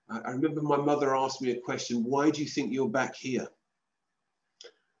doing. I remember my mother asked me a question, "Why do you think you're back here?"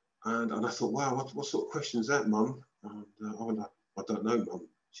 And I thought, wow, what sort of question is that, Mum? And I don't know, Mum.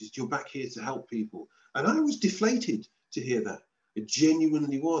 She said, "You're back here to help people." And I was deflated to hear that. It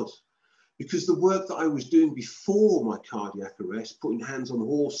genuinely was. Because the work that I was doing before my cardiac arrest, putting hands on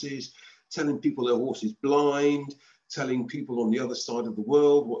horses, telling people their horse is blind, telling people on the other side of the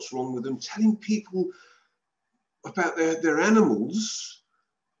world what's wrong with them, telling people about their animals,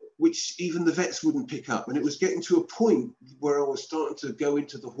 which even the vets wouldn't pick up. And it was getting to a point where I was starting to go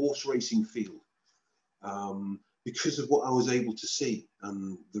into the horse racing field because of what I was able to see.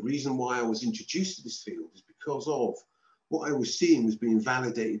 And the reason why I was introduced to this field is because of what I was seeing was being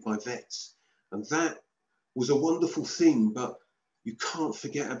validated by vets. And that was a wonderful thing, but you can't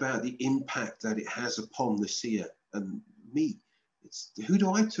forget about the impact that it has upon the seer and me. It's, who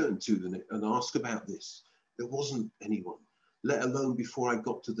do I turn to and ask about this? There wasn't anyone, let alone before I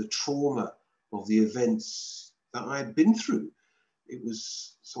got to the trauma of the events that I had been through. It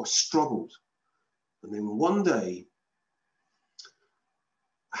was, so I struggled. And then one day,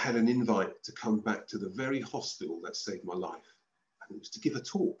 I had an invite to come back to the very hospital that saved my life. And it was to give a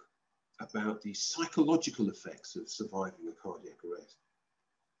talk about the psychological effects of surviving a cardiac arrest.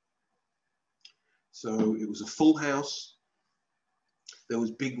 So it was a full house. There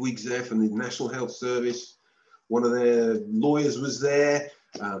was big wigs there from the National Health Service. One of their lawyers was there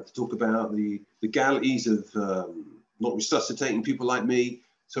to talk about the legalities of not resuscitating people like me.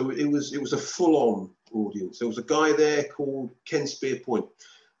 So it was a full-on audience. There was a guy there called Ken Spearpoint.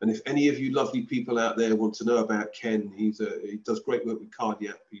 And if any of you lovely people out there want to know about Ken, he does great work with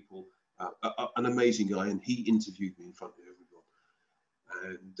cardiac people, an amazing guy, and he interviewed me in front of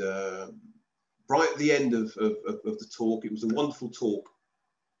everyone. And right at the end of the talk, it was a wonderful talk.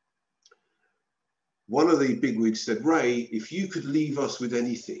 One of the bigwigs said, Ray, if you could leave us with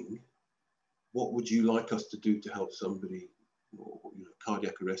anything, what would you like us to do to help somebody, or, you know,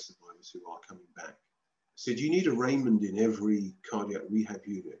 cardiac arrest survivors who are coming back? I said, you need a Raymond in every cardiac rehab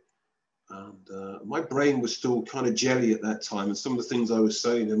unit. And my brain was still kind of jelly at that time. And some of the things I was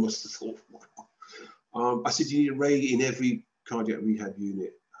saying, I must have thought, wow. I said, you need a Ray in every cardiac rehab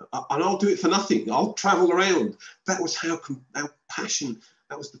unit. And I'll do it for nothing. I'll travel around. That was how passion,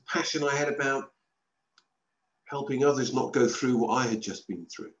 that was the passion I had about helping others not go through what I had just been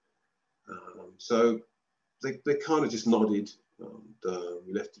through. So they kind of just nodded, and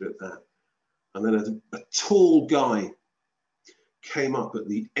we left it at that. And then a tall guy came up at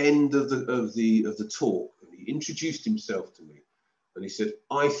the end of the talk, and he introduced himself to me, and he said,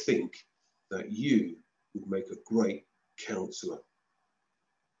 I think that you would make a great counsellor.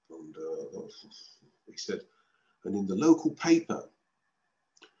 And he said, and in the local paper,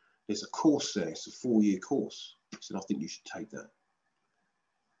 there's a course there. It's a 4-year course. He said, I think you should take that.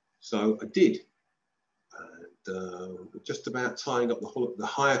 So I did. And just about tying up the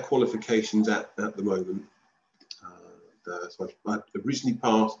higher qualifications at the moment. So I originally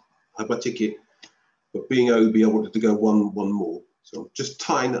passed, I had my ticket, but being OB, I wanted to go one more. So I'm just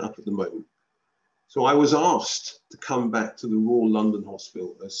tying that up at the moment. So I was asked to come back to the Royal London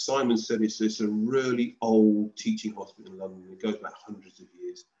Hospital. As Simon said, it's a really old teaching hospital in London. It goes back hundreds of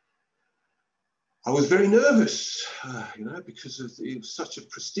years. I was very nervous, you know, because it was such a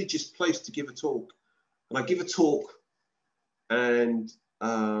prestigious place to give a talk. And I give a talk, and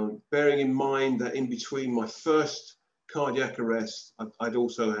bearing in mind that in between my first cardiac arrest, I'd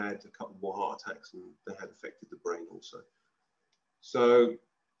also had a couple more heart attacks, and they had affected the brain also. So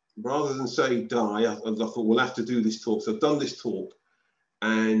rather than say die, I thought we'll have to do this talk. So I've done this talk,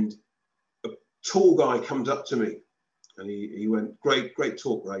 and a tall guy comes up to me, and he went, great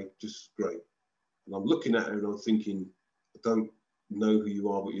talk, Ray, just great. And I'm looking at him and I'm thinking, I don't know who you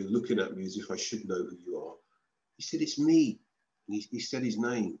are, but you're looking at me as if I should know who you are. He said, it's me. And he said his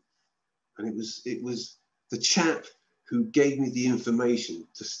name. And it was the chap who gave me the information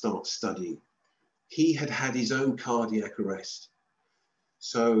to start studying. He had had his own cardiac arrest.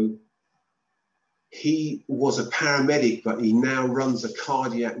 So he was a paramedic, but he now runs a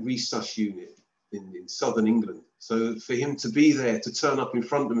cardiac resus unit in southern England. So for him to be there, to turn up in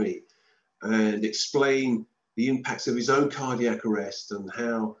front of me and explain the impacts of his own cardiac arrest and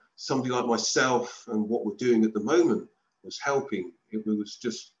how somebody like myself and what we're doing at the moment was helping, it was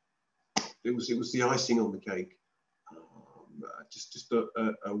the icing on the cake. Just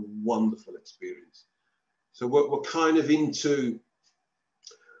a wonderful experience. So we're kind of into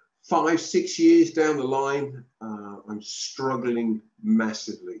 5-6 years down the line. I'm struggling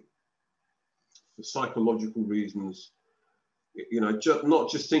massively for psychological reasons. You know, not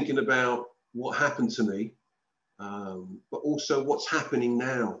just thinking about what happened to me, but also what's happening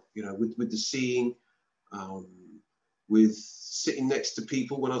now, you know, with the seeing, with sitting next to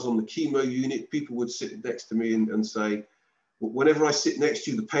people. When I was on the chemo unit, people would sit next to me and say, whenever I sit next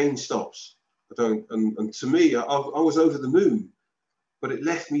to you, the pain stops. And to me, I was over the moon, but it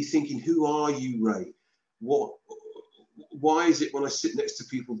left me thinking, who are you, Ray? Why is it when I sit next to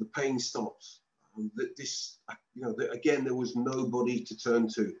people, the pain stops? Again, there was nobody to turn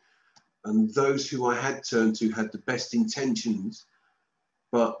to. And those who I had turned to had the best intentions.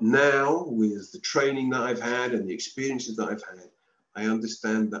 But now, with the training that I've had and the experiences that I've had, I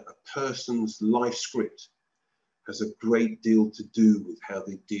understand that a person's life script has a great deal to do with how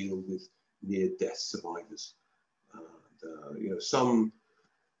they deal with near-death survivors. you know,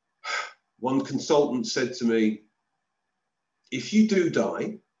 one consultant said to me, if you do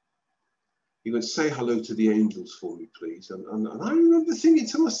die, he went, say hello to the angels for me, please. And I remember thinking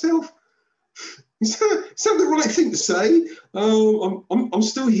to myself, is that the right thing to say? I'm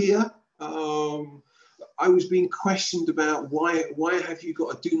still here. I was being questioned about why have you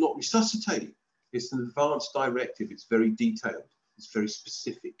got a do not resuscitate? It's an advanced directive. It's very detailed. It's very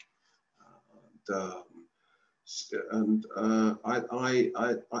specific. I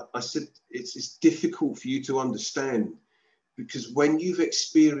said it's difficult for you to understand, because when you've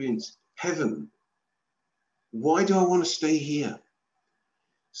experienced heaven, why do I want to stay here?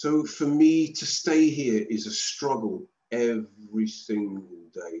 So for me to stay here is a struggle every single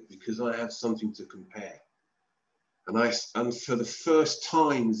day, because I have something to compare. And for the first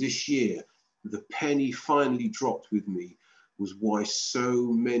time this year, the penny finally dropped with me, was why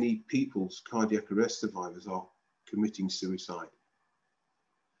so many people's cardiac arrest survivors are committing suicide.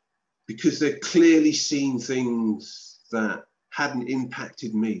 Because they're clearly seeing things that hadn't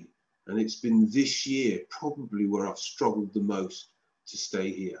impacted me. And it's been this year probably where I've struggled the most to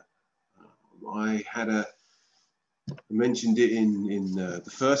stay here. I mentioned it in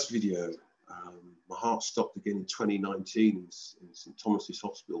the first video. My heart stopped again in 2019 in St Thomas's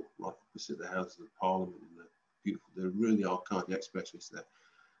Hospital, right opposite the Houses of Parliament. And beautiful, there really are cardiac specialists there.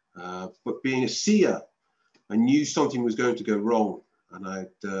 But being a seer, I knew something was going to go wrong, and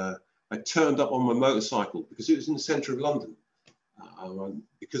I turned up on my motorcycle because it was in the centre of London.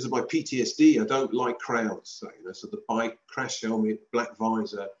 Because of my PTSD, I don't like crowds. So, you know, so the bike, crash helmet, black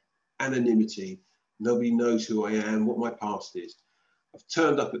visor, anonymity. Nobody knows who I am, what my past is. I've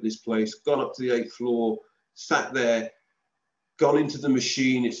turned up at this place, gone up to the 8th floor, sat there, gone into the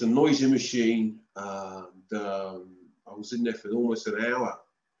machine. It's a noisy machine. I was in there for almost an hour.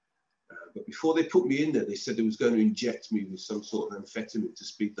 But before they put me in there, they said they was going to inject me with some sort of amphetamine to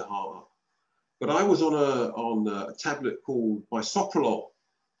speed the heart up. But I was on a tablet called bisoprolol,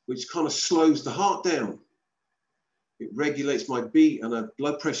 which kind of slows the heart down. It regulates my beat, and I have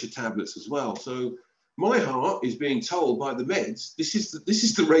blood pressure tablets as well. So my heart is being told by the meds, this is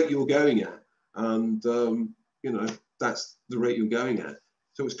the rate you're going at, and you know, that's the rate you're going at.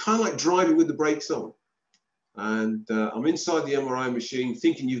 So it's kind of like driving with the brakes on. And I'm inside the MRI machine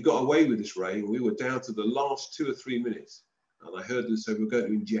thinking you've got away with this, Ray. And we were down to the last 2 or 3 minutes, and I heard them say, we're going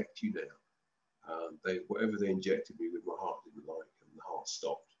to inject you now. Whatever they injected me with, my heart didn't like, and the heart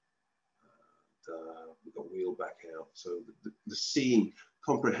stopped. We got wheeled back out. So the seeing,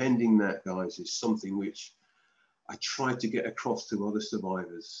 comprehending that, guys, is something which I tried to get across to other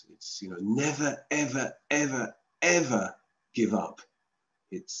survivors. It's, you know, never, ever, ever, ever give up.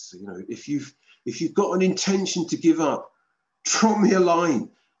 It's, you know, if you've got an intention to give up, drop me a line,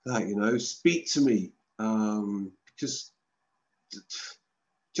 like, you know, speak to me, because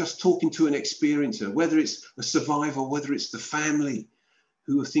just talking to an experiencer, whether it's a survivor, whether it's the family,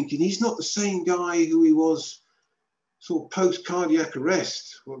 who are thinking he's not the same guy who he was sort of post cardiac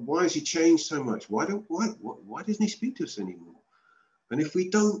arrest. Why has he changed so much? Why doesn't he speak to us anymore? And if we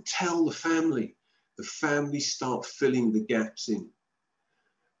don't tell the family start filling the gaps in.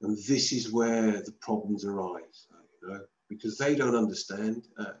 And this is where the problems arise, you know, because they don't understand.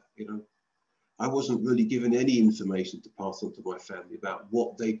 You know, I wasn't really given any information to pass on to my family about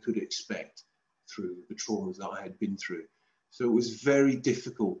what they could expect through the traumas that I had been through. So it was very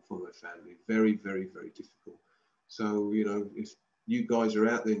difficult for my family, very, very, very difficult. So, you know, if you guys are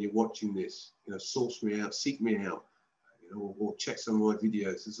out there and you're watching this, you know, source me out, seek me out, you know, or check some of my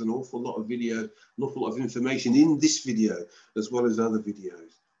videos. There's an awful lot of video, an awful lot of information in this video, as well as other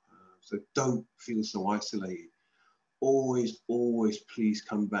videos. So don't feel so isolated. Always, always, please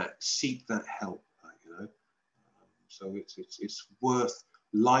come back. Seek that help. You know. So it's worth.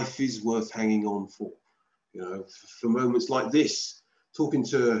 Life is worth hanging on for. You know, for moments like this, talking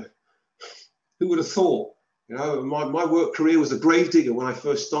to. Who would have thought? You know, my work career was a gravedigger when I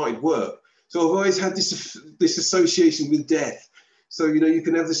first started work. So I've always had this association with death. So, you know, you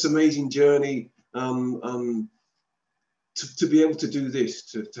can have this amazing journey. To be able to do this,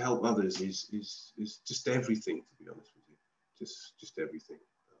 to help others is just everything, to be honest with you, just everything.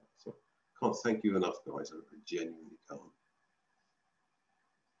 So I can't thank you enough, guys. I genuinely can't.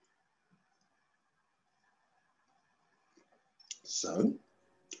 So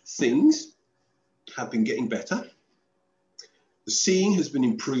things have been getting better. The seeing has been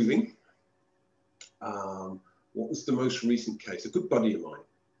improving. What was the most recent case? A good buddy of mine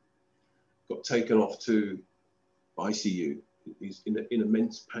got taken off to ICU. He's in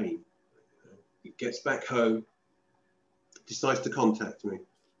immense pain. He gets back home, decides to contact me,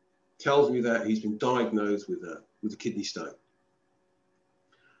 tells me that he's been diagnosed with a with a kidney stone.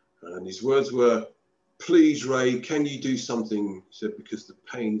 And his words were, "Please, Ray, can you do something?" He said, "because the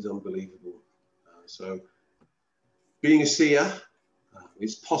pain is unbelievable." So being a seer,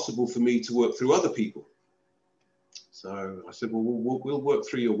 it's possible for me to work through other people. So I said, "Well, we'll work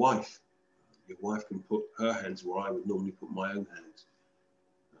through your wife. Your wife can put her hands where I would normally put my own hands."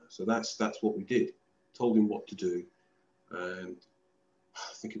 So that's what we did. Told him what to do. And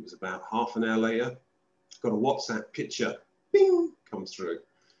I think it was about half an hour later, got a WhatsApp picture, bing, comes through.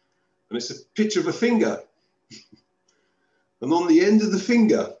 And it's a picture of a finger. And on the end of the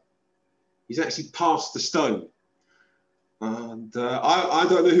finger, he's actually passed the stone. And I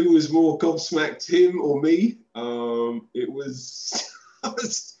don't know who was more gobsmacked, him or me. It was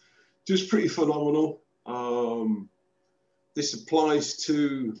just pretty phenomenal. This applies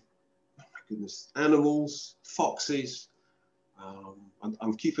to, oh my goodness, animals, foxes.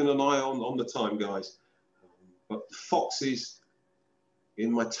 I'm keeping an eye on the time, guys. But the foxes,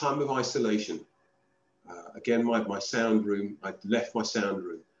 in my time of isolation, again, my sound room, I left my sound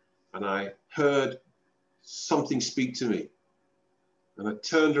room and I heard something speak to me. And I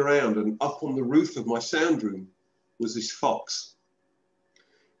turned around, and up on the roof of my sound room was this fox.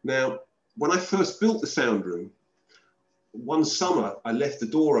 Now, when I first built the sound room, one summer I left the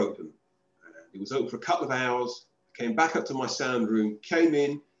door open. It was open for a couple of hours, came back up to my sound room, came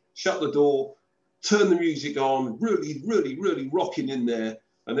in, shut the door, turned the music on, really, really, really rocking in there.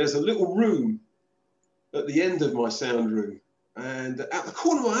 And there's a little room at the end of my sound room. And at the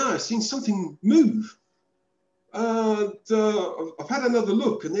corner of my eye, I've seen something move. And I've had another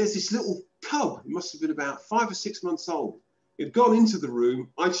look, and there's this little cub. It must have been about 5 or 6 months old. It'd gone into the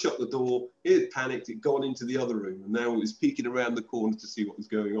room. I'd shut the door. It had panicked. It'd gone into the other room. And now it was peeking around the corner to see what was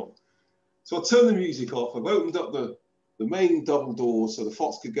going on. So I turned the music off. I've opened up the main double doors so the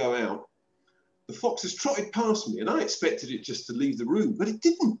fox could go out. The fox has trotted past me, and I expected it just to leave the room, but it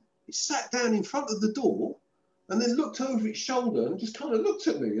didn't. It sat down in front of the door and then looked over its shoulder and just kind of looked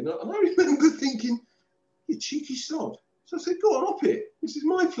at me. And I remember thinking, "You cheeky sod." So I said, "Go on, up it. This is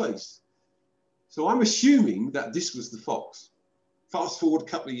my place." So I'm assuming that this was the fox. Fast forward a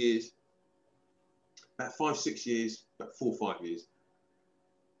couple of years, about 5, 6 years, about 4, 5 years.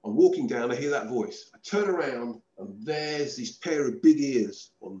 I'm walking down, I hear that voice. I turn around, and there's this pair of big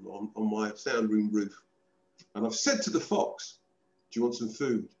ears on my sound room roof. And I've said to the fox, "Do you want some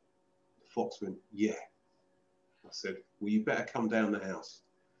food?" The fox went, "Yeah." I said, "Well, you better come down the house."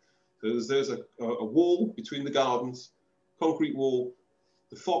 So there's a wall between the gardens, concrete wall.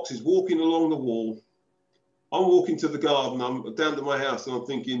 The fox is walking along the wall. I'm walking to the garden. I'm down to my house, and I'm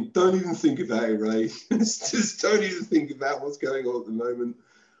thinking, don't even think about it, Ray. Just don't even think about what's going on at the moment.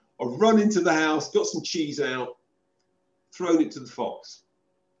 I've run into the house, got some cheese out, thrown it to the fox.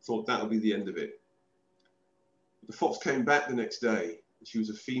 Thought that'll be the end of it. The fox came back the next day, and she was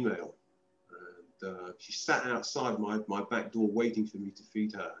a female. And she sat outside my back door waiting for me to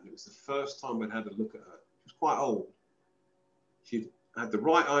feed her. And it was the first time I'd had a look at her. She was quite old. She had the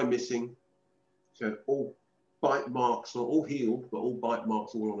right eye missing. She had all bite marks, not all healed, but all bite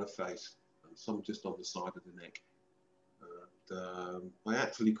marks all on her face, and some just on the side of the neck. I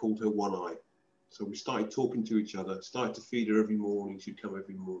actually called her One Eye. So we started talking to each other, started to feed her every morning. She'd come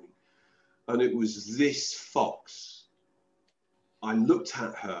every morning. And it was this fox. I looked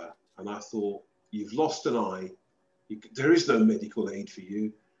at her and I thought, you've lost an eye. There is no medical aid for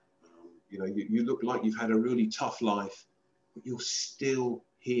you. You know, you look like you've had a really tough life, but you're still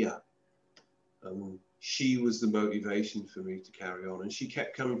here. She was the motivation for me to carry on. And she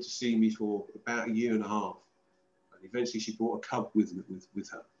kept coming to see me for about 1.5 years. Eventually she brought a cub with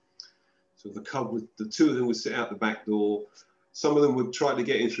her. So the cub, the two of them would sit out the back door. Some of them would try to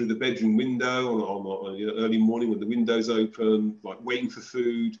get in through the bedroom window on early morning when the window's open, like waiting for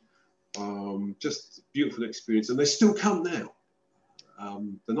food. Just a beautiful experience. And they still come now.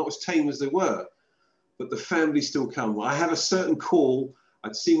 They're not as tame as they were, but the family still come. I had a certain call.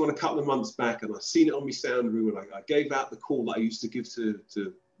 I'd seen one a couple of months back, and I'd seen it on my sound room, and I gave out the call that I used to give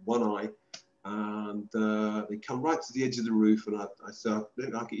to One Eye. And they come right to the edge of the roof, and I said,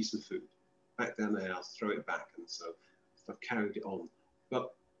 I'll get you some food. Back down the house, throw it back. And so I've carried it on.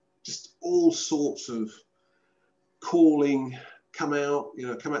 But just all sorts of calling, come out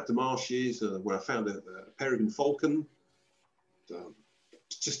to marshes, where I found a peregrine falcon.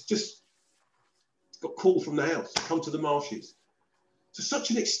 Just got called from the house, come to the marshes. To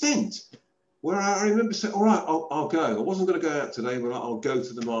such an extent where I remember saying, all right, I'll go. I wasn't going to go out today, but I'll go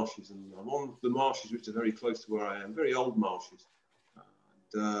to the marshes. And I'm on the marshes, which are very close to where I am, very old marshes.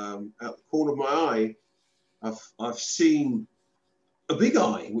 And out the corner of my eye, I've seen a big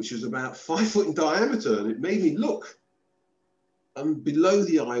eye, which was about 5 foot in diameter, and it made me look. And below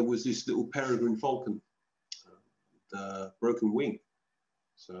the eye was this little peregrine falcon, broken wing.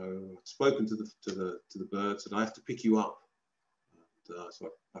 So I'd spoken to the bird, said, I have to pick you up. And, so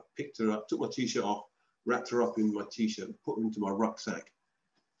I picked her up, took my t-shirt off, wrapped her up in my t-shirt, and put her into my rucksack.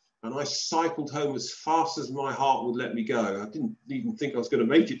 And I cycled home as fast as my heart would let me go. I didn't even think I was going to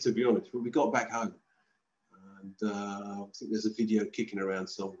make it, to be honest, but we got back home. And I think there's a video kicking around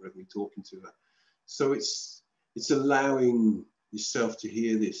somewhere of me talking to her. So it's allowing yourself to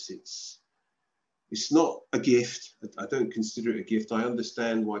hear this. It's not a gift. I don't consider it a gift. I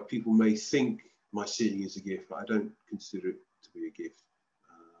understand why people may think my seeing is a gift, but I don't consider it to be a gift.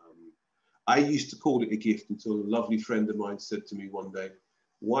 I used to call it a gift until a lovely friend of mine said to me one day,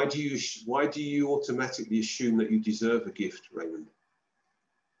 why do you automatically assume that you deserve a gift, Raymond?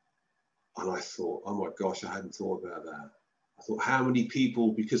 And I thought, oh my gosh, I hadn't thought about that. I thought, how many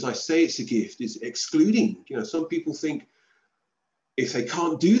people, because I say it's a gift, is excluding. You know, some people think if they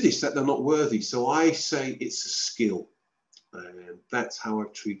can't do this, that they're not worthy. So I say it's a skill. And that's how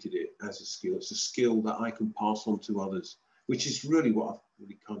I've treated it, as a skill. It's a skill that I can pass on to others, which is really what I've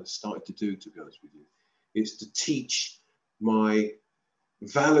really kind of started to do, to be honest with you. It's to teach my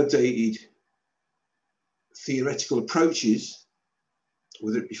validated theoretical approaches,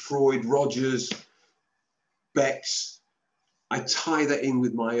 whether it be Freud, Rogers, Beck's. I tie that in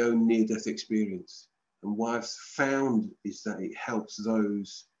with my own near-death experience. And what I've found is that it helps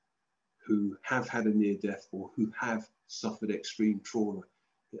those who have had a near-death or who have suffered extreme trauma.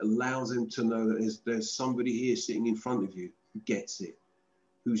 It allows them to know that there's somebody here sitting in front of you who gets it,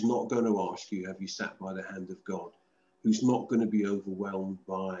 who's not going to ask you, have you sat by the hand of God? Who's not going to be overwhelmed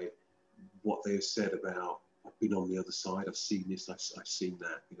by what they've said about, I've been on the other side, I've seen this, I've seen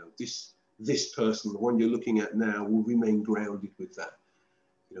that. You know, this person, the one you're looking at now, will remain grounded with that.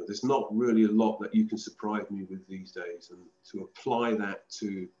 You know, there's not really a lot that you can surprise me with these days, and to apply that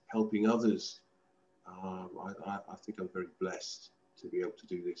to helping others, I think I'm very blessed to be able to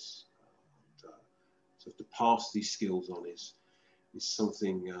do this. So to pass these skills on is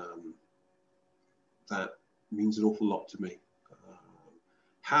something that means an awful lot to me.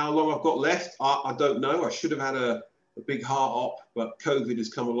 How long I've got left, I don't know. I should have had a big heart op, but COVID has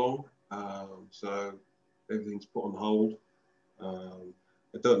come along, so everything's put on hold.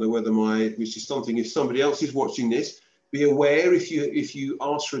 I don't know whether which is something, if somebody else is watching this, be aware if you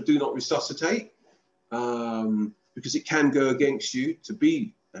ask for a do not resuscitate, because it can go against you to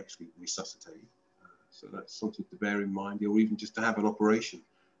be actually resuscitated. So that's something to bear in mind, or even just to have an operation,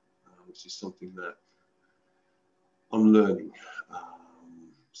 which is something that I'm learning.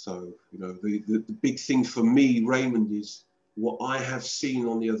 So, you know, the big thing for me, Raymond, is what I have seen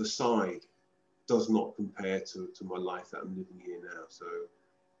on the other side does not compare to my life that I'm living here now. So,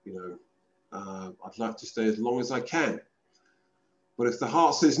 you know, I'd like to stay as long as I can. But if the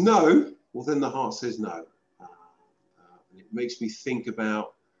heart says no, well, then the heart says no. And it makes me think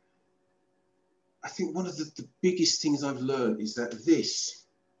about, I think one of the biggest things I've learned is that this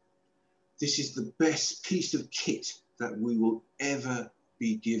is the best piece of kit that we will ever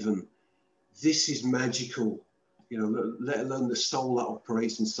be given. This is magical, you know, let alone the soul that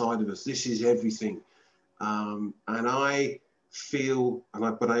operates inside of us. This is everything. And I feel,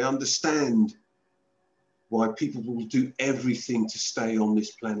 but I understand why people will do everything to stay on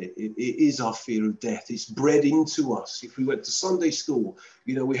this planet. It is our fear of death. It's bred into us. If we went to Sunday school,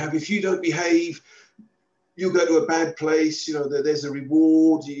 you know, we have, if you don't behave, you'll go to a bad place, you know, there's a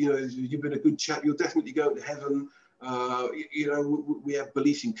reward, you know, you've been a good chap, you'll definitely go to heaven. You know, we have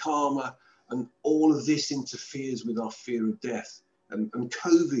belief in karma, and all of this interferes with our fear of death. And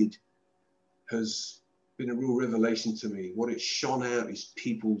COVID has been a real revelation to me. What it's shone out is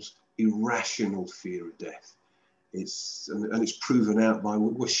people's irrational fear of death. And it's proven out by,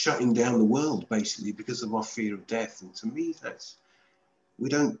 we're shutting down the world basically because of our fear of death. And to me, we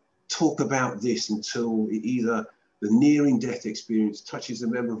don't talk about this until either the nearing death experience touches a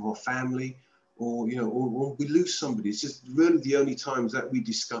member of our family, or, you know, or we lose somebody. It's just really the only times that we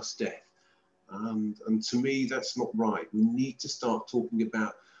discuss death. And to me, that's not right. We need to start talking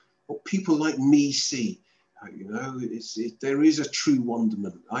about what people like me see. You know, there is a true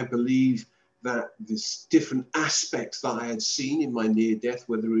wonderment. I believe that there's different aspects that I had seen in my near death,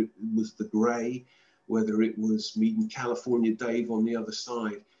 whether it was the grey, whether it was meeting California Dave on the other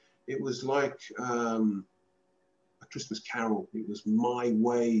side. It was like a Christmas Carol. It was my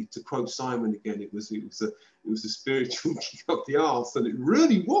way, to quote Simon again. It was a spiritual kick up the arse, and it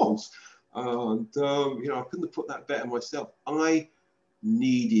really was. And you know, I couldn't have put that better myself. I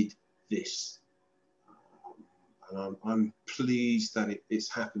needed this, And I'm pleased that it's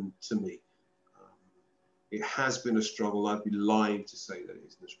happened to me. It has been a struggle. I'd be lying to say that it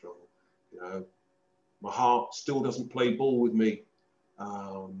isn't a struggle. You know, my heart still doesn't play ball with me,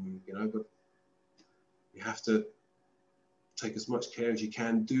 you know, but you have to take as much care as you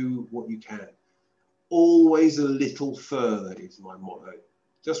can, do what you can. Always a little further is my motto.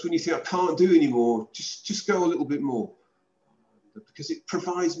 Just when you think I can't do anymore, just go a little bit more, because it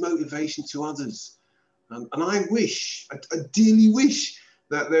provides motivation to others. And I wish, I dearly wish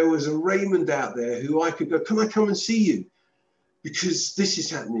that there was a Raymond out there who I could go, can I come and see you? Because this is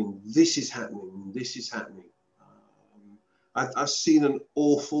happening, this is happening, this is happening. I've seen an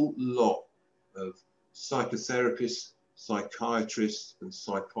awful lot of psychotherapists, psychiatrists, and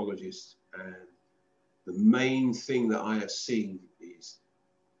psychologists, and the main thing that I have seen is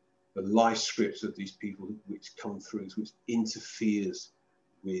the life scripts of these people which come through, which interferes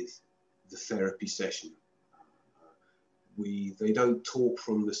with the therapy session. They don't talk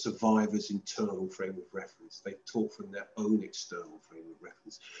from the survivor's internal frame of reference. They talk from their own external frame of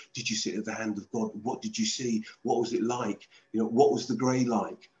reference. Did you sit at the hand of God? What did you see? What was it like? You know, what was the grey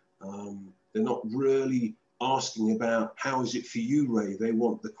like? They're not really asking about how is it for you, Ray. They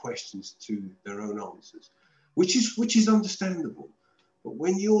want the questions to their own answers, which is understandable. But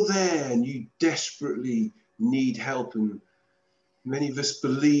when you're there and you desperately need help, and many of us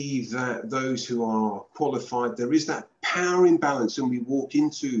believe that those who are qualified, there is that power imbalance, and we walk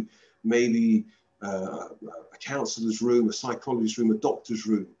into maybe a counsellor's room, a psychologist's room, a doctor's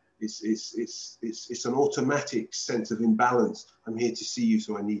room. It's an automatic sense of imbalance. I'm here to see you,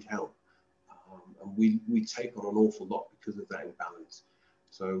 so I need help. And we take on an awful lot because of that imbalance.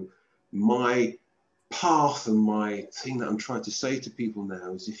 So my path and my thing that I'm trying to say to people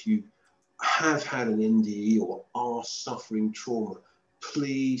now is, if you have had an NDE or are suffering trauma,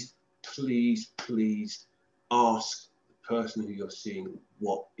 please, please, please ask the person who you're seeing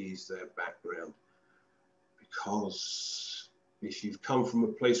what is their background. Because if you've come from a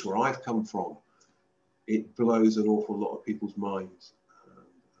place where I've come from, it blows an awful lot of people's minds.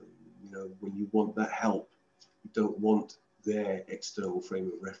 You know, when you want that help, you don't want their external frame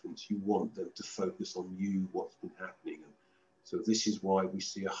of reference. You want them to focus on you, what's been happening. And so this is why we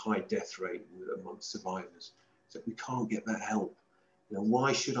see a high death rate amongst survivors. So we can't get that help. You know,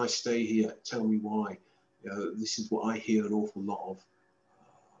 why should I stay here? Tell me why. You know, this is what I hear an awful lot of.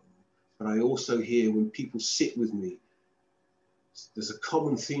 But I also hear when people sit with me, there's a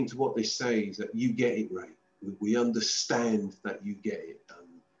common theme to what they say, is that you get it, Ray. We understand that you get it.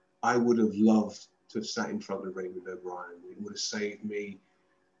 I would have loved to have sat in front of Raymond O'Brien. It would have saved me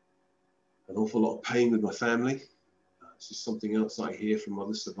an awful lot of pain with my family. This is something else I hear from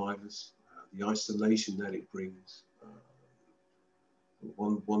other survivors, the isolation that it brings.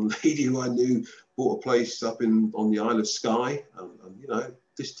 One lady who I knew bought a place up on the Isle of Skye. And you know,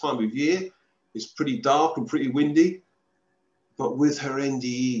 this time of year, it's pretty dark and pretty windy. But with her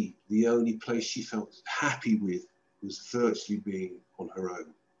NDE, the only place she felt happy with was virtually being on her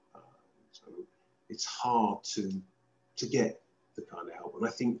own. So it's hard to get the kind of help. And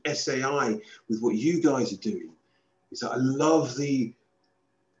I think SAI, with what you guys are doing, is that I love the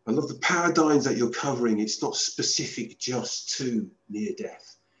paradigms that you're covering. It's not specific just to near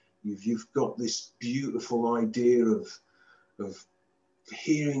death. You've got this beautiful idea of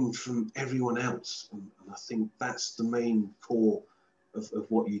hearing from everyone else. And I think that's the main core of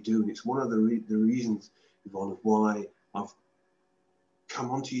what you do. And it's one of the reasons, Yvonne, of why I've come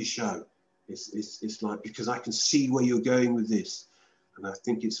onto your show. It's like, because I can see where you're going with this. And I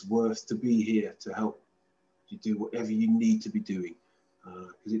think it's worth to be here to help you do whatever you need to be doing.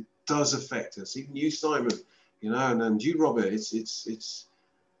 Because it does affect us. Even you, Simon, you know, and you, Robert, it's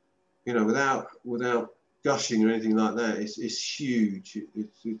you know, without gushing or anything like that, it's huge.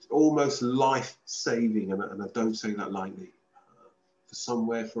 It's almost life-saving, and I don't say that lightly. For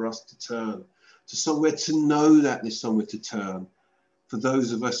somewhere for us to turn, to somewhere to know that there's somewhere to turn. For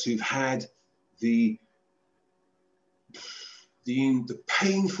those of us who've had the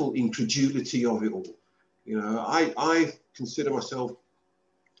painful incredulity of it all. You know, I consider myself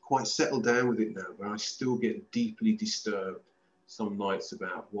quite settled down with it now, but I still get deeply disturbed some nights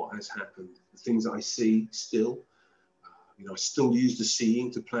about what has happened, the things that I see still. You know, I still use the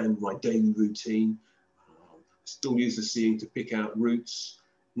seeing to plan my daily routine. I still use the seeing to pick out routes.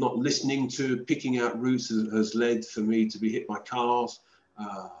 Not listening to picking out routes has led for me to be hit by cars.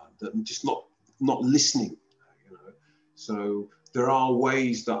 That I'm just not listening. You know, so there are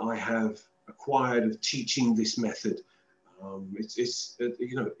ways that I have acquired of teaching this method. It's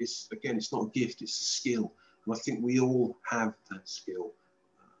you know, it's not a gift, it's a skill. And I think we all have that skill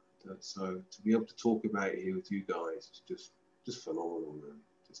So to be able to talk about it here with you guys is just phenomenal, man.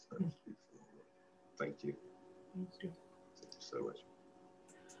 Just absolutely phenomenal. Thank you. Thank you. Thank you so much.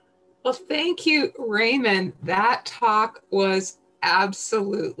 Well, thank you, Raymond. That talk was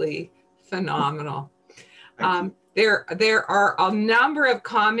absolutely phenomenal. There are a number of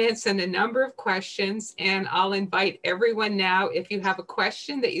comments and a number of questions, and I'll invite everyone now, if you have a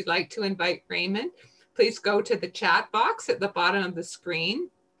question that you'd like to invite Raymond, please go to the chat box at the bottom of the screen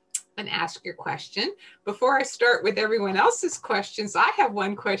and ask your question. Before I start with everyone else's questions, I have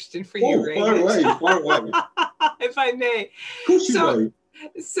one question for you, Raymond. Far away. If I may. Of course you may.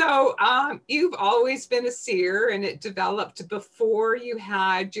 So you've always been a seer, and it developed before you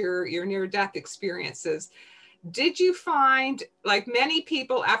had your near-death experiences. Did you find, like many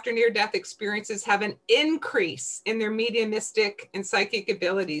people after near-death experiences, have an increase in their mediumistic and psychic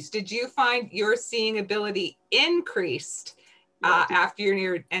abilities? Did you find your seeing ability increased after your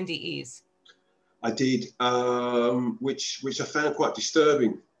near NDEs? I did, which I found quite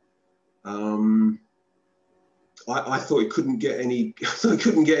disturbing. I thought it couldn't get any. I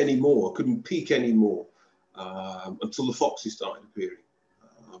couldn't get any more. I couldn't peak any more until the foxes started appearing,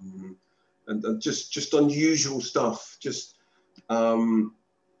 and just unusual stuff. Just how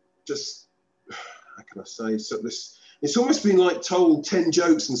can I say? So it's almost been like told 10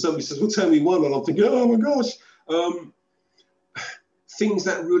 jokes, and somebody says, "Well, tell me one," and I'm thinking, "Oh my gosh." Things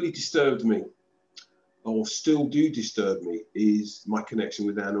that really disturbed me, or still do disturb me, is my connection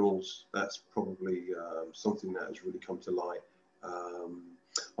with animals. That's probably something that has really come to light.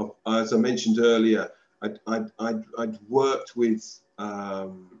 As I mentioned earlier, I'd worked with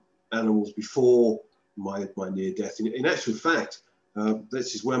animals before my near death. In actual fact,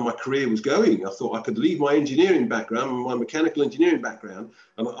 this is where my career was going. I thought I could leave my engineering background, my mechanical engineering background,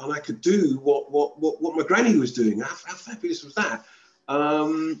 and I could do what my granny was doing. How fabulous was that?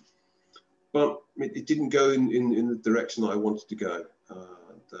 But it didn't go in the direction that I wanted to go.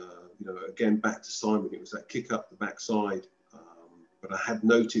 You know, again, back to Simon, it was that kick up the backside. But I had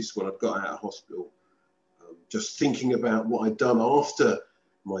noticed when I got out of hospital, just thinking about what I'd done after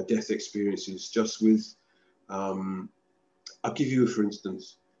my death experiences, just with, I'll give you a for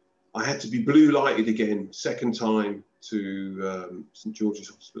instance. I had to be blue lighted again, second time to St. George's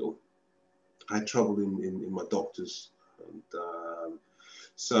Hospital. I had trouble in my doctors. And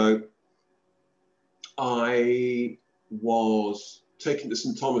so I was taken to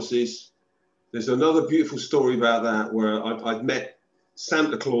St. Thomas's. There's another beautiful story about that, where I'd met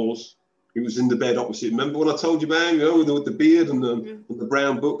Santa Claus, who was in the bed opposite. Remember when I told you about him, you know, with the beard and the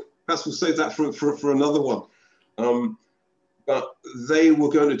brown book? Perhaps we'll save that for another one. But they were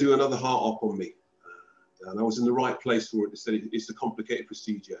going to do another heart op on me. And I was in the right place for it. They said it's a complicated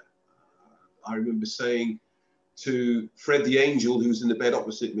procedure. I remember saying to Fred the Angel, who was in the bed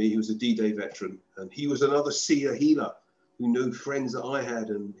opposite me, he was a D-Day veteran, and he was another seer healer who knew friends that I had,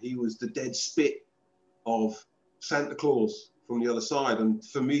 and he was the dead spit of Santa Claus from the other side. And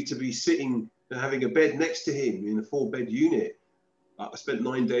for me to be sitting and having a bed next to him in a 4-bed unit, I spent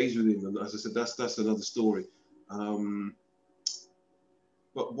 9 days with him, and as I said, that's another story.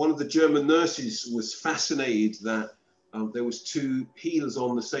 But one of the German nurses was fascinated that there was 2 healers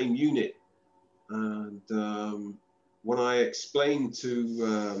on the same unit. And when I explained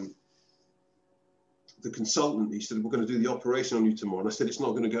to the consultant, he said, "We're going to do the operation on you tomorrow." And I said, "It's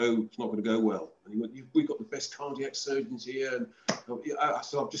not going to go well." And he went, "We've got the best cardiac surgeons here." And I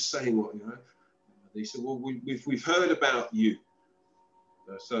said, "I'm just saying what, you know." And he said, "Well, we've heard about you."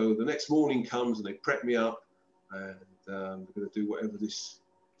 So the next morning comes and they prep me up, and they're going to do whatever this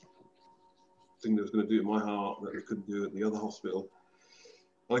thing they was going to do to my heart that they couldn't do at the other hospital.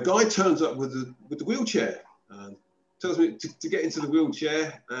 And a guy turns up with the wheelchair and tells me to get into the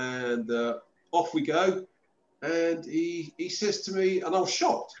wheelchair, and off we go. And he says to me, and I was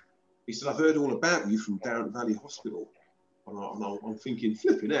shocked, he said, "I've heard all about you from Darren Valley Hospital." And I'm thinking,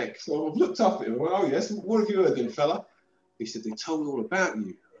 flipping heck. So I've looked up at him and went, "Oh yes, what have you heard then, fella?" He said, "They told me all about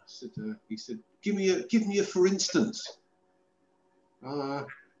you." He said, give me a for instance." I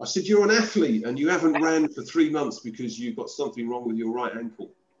said, "You're an athlete and you haven't ran for 3 months because you've got something wrong with your right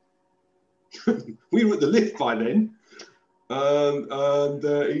ankle." We were at the lift by then. And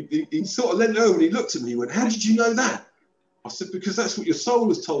he sort of leant over and he looked at me and went, "How did you know that?" I said, "Because that's what your soul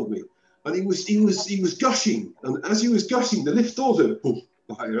has told me." And he was gushing. And as he was gushing, the lift doors went, boom,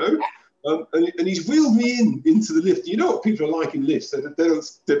 you know. And he's wheeled me into the lift. You know what people are like in lifts? They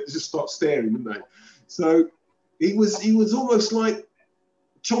just start staring, don't they? So he was almost like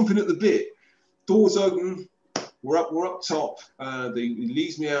chomping at the bit. Doors open, we're up top. He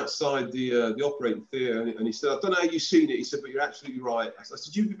leaves me outside the operating theatre, and he said, "I don't know how you've seen it." He said, "But you're absolutely right." I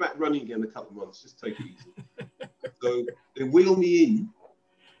said, "You'll be back running again in a couple of months. Just take it easy." So they wheel me in,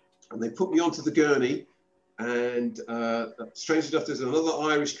 and they put me onto the gurney. And strangely enough, there's another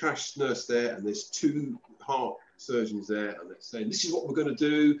Irish crash nurse there, and there's 2 heart surgeons there, and they're saying, "This is what we're going to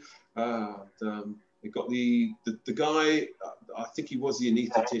do." They got the guy, I think he was the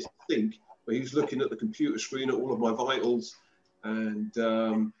anaesthetist, I think, but he was looking at the computer screen at all of my vitals. And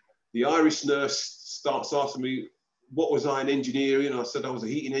the Irish nurse starts asking me, what was I, an engineer? And I said I was a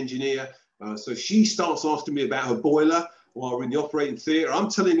heating engineer. So she starts asking me about her boiler while we're in the operating theatre. I'm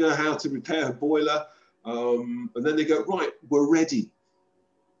telling her how to repair her boiler. And then they go, "Right, we're ready."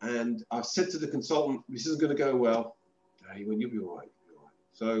 And I said to the consultant, "This isn't going to go well." He went, "You'll be all right. You'll be all right."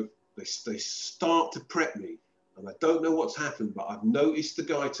 So they start to prep me. And I don't know what's happened, but I've noticed the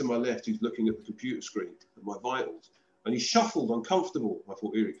guy to my left who's looking at the computer screen at my vitals. And he shuffled, uncomfortable. I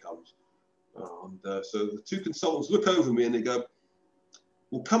thought, here he comes. So the 2 consultants look over me and they go,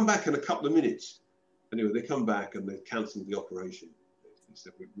 "We'll come back in a couple of minutes." Anyway, they come back and they cancelled the operation. They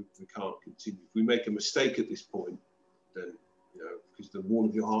said, we can't continue. If we make a mistake at this point, then, because the wall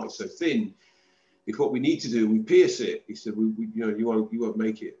of your heart is so thin, if what we need to do, we pierce it. He said, you won't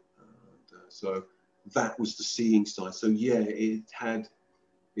make it. So that was the seeing sign. So yeah,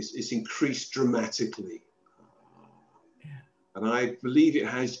 it's increased dramatically. And I believe it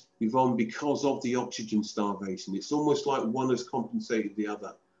has, Yvonne, because of the oxygen starvation. It's almost like one has compensated the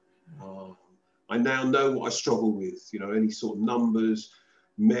other. I now know what I struggle with, any sort of numbers,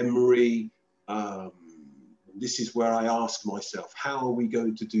 memory. This is where I ask myself, how are we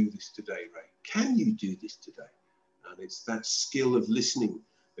going to do this today, Ray? Can you do this today? And it's that skill of listening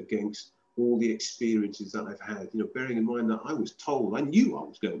against all the experiences that I've had, bearing in mind that I was told, I knew I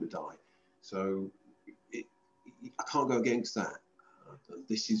was going to die. So I can't go against that. And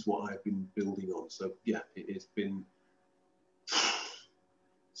this is what I've been building on. So yeah, it's been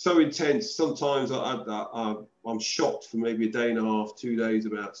so intense. Sometimes I'm shocked for maybe a day and a half, 2 days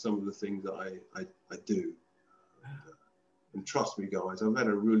about some of the things that I do. And trust me, guys, I've had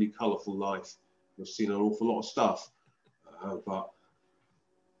a really colourful life. I've seen an awful lot of stuff. But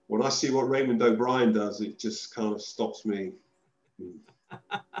when I see what Raymond O'Brien does, it just kind of stops me.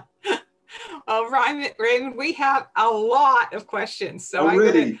 Well, Raymond, we have a lot of questions. So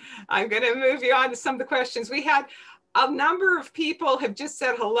I'm gonna move you on to some of the questions. We had a number of people have just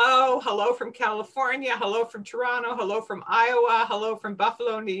said hello from California, hello from Toronto, hello from Iowa, hello from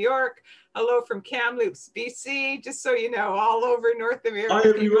Buffalo, New York, hello from Kamloops, BC, just so you know, all over North America. Hi,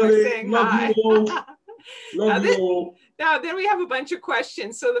 everybody. Love you all. Love you all. Now, then we have a bunch of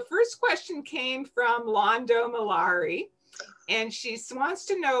questions. So the first question came from Londo Malari, and she wants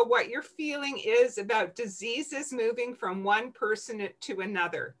to know what your feeling is about diseases moving from one person to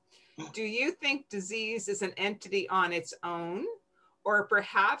another. Do you think disease is an entity on its own, or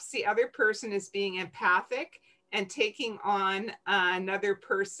perhaps the other person is being empathic and taking on another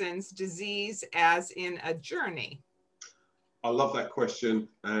person's disease as in a journey? I love that question,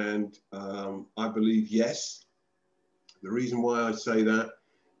 and I believe yes. The reason why I say that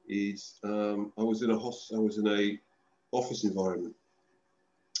is I was in a office environment,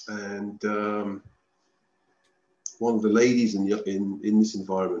 and one of the ladies in this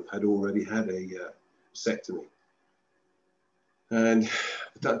environment had already had a vasectomy, and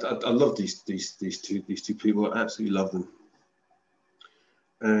I love these two people. I absolutely love them,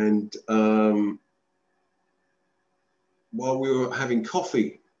 and while we were having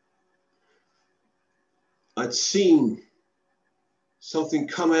coffee, I'd seen something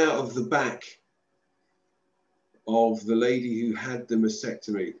come out of the back of the lady who had the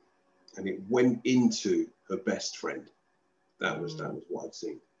mastectomy, and it went into her best friend. That was what I'd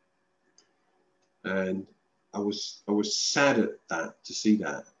seen, and I was sad at that, to see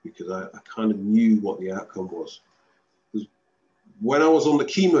that, because I kind of knew what the outcome was. Because when I was on the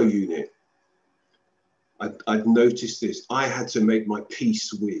chemo unit, I'd noticed this. I had to make my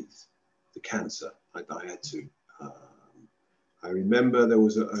peace with the cancer. I had to. I remember there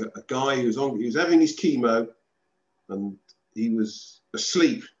was a guy who was having his chemo, and he was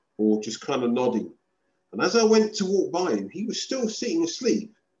asleep or just kind of nodding. And as I went to walk by him, he was still sitting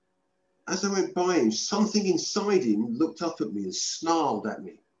asleep. As I went by him, something inside him looked up at me and snarled at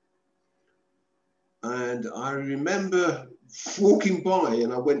me. And I remember walking by,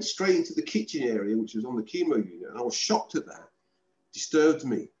 and I went straight into the kitchen area, which was on the chemo unit. And I was shocked at that. It disturbed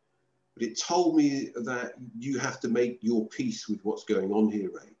me. But it told me that you have to make your peace with what's going on here,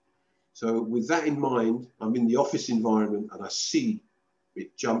 Ray. So with that in mind, I'm in the office environment, and I see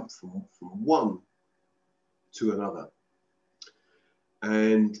it jump from one to another.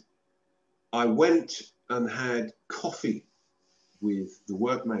 And I went and had coffee with the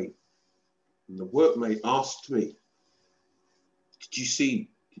workmate, and the workmate asked me, did you see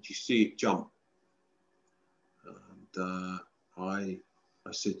it jump? And I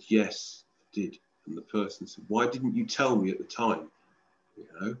said, yes, I did. And the person said, why didn't you tell me at the time? You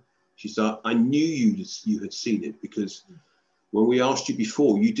know, she said, I knew you had seen it, because when we asked you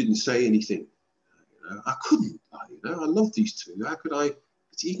before, you didn't say anything. You know, I couldn't, you know, I love these two. How could I,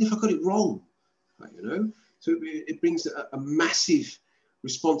 even if I got it wrong, you know? So it brings a massive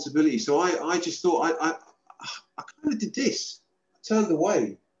responsibility. So I just thought, I kind of did this. I turned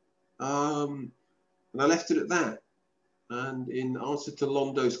away, and I left it at that. And in answer to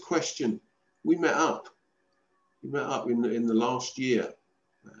Londo's question, we met up. We met up in the last year,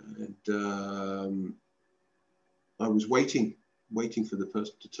 and I was waiting for the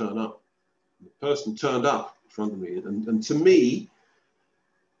person to turn up. The person turned up in front of me, and to me,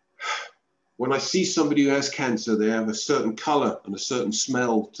 when I see somebody who has cancer, they have a certain color and a certain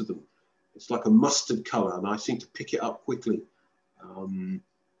smell to them. It's like a mustard color, and I seem to pick it up quickly. And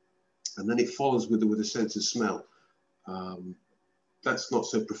then it follows with a sense of smell. That's not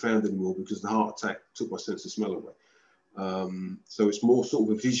so profound anymore, because the heart attack took my sense of smell away. So it's more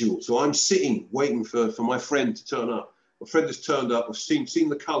sort of a visual. So I'm sitting, waiting for my friend to turn up. My friend has turned up, I've seen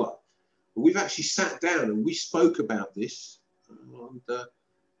the color. And we've actually sat down and we spoke about this.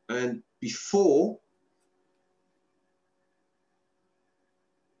 And before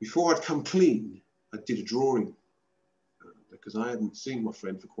I'd come clean, I did a drawing, because I hadn't seen my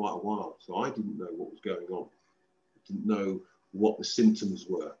friend for quite a while. So I didn't know what was going on. I didn't know what the symptoms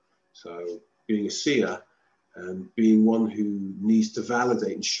were. So being a seer and being one who needs to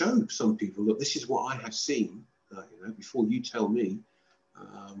validate and show some people that this is what I have seen, you know, before you tell me.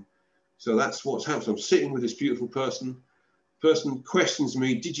 So that's what's happened. So I'm sitting with this beautiful person. Person questions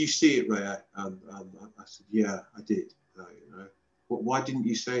me, did you see it, Ray? And I said, yeah, I did. You know, well, why didn't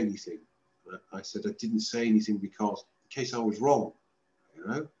you say anything? I said, I didn't say anything because in case I was wrong, you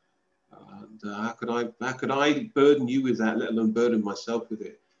know. And how could I burden you with that, let alone burden myself with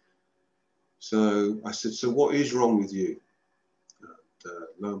it? So I said, so what is wrong with you? And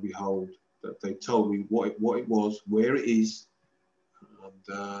lo and behold, that they told me what it was, where it is.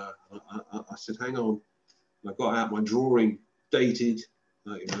 And I said, hang on. And I got out my drawing, dated.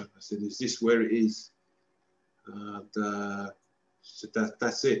 You know, I said, is this where it is? And she said,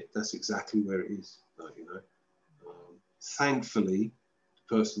 that's it. That's exactly where it is. You know. Thankfully,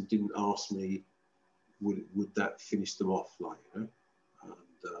 the person didn't ask me, would that finish them off, like, you know.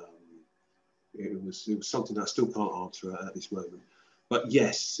 And it was something I still can't answer at this moment. But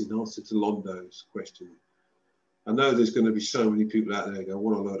yes, in answer to Londo's question, I know there's going to be so many people out there go,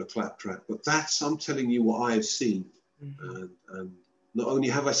 what a load of claptrap. But I'm telling you what I have seen. Mm-hmm. And not only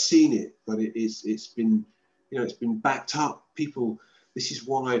have I seen it, but it's been, you know, it's been backed up. People, this is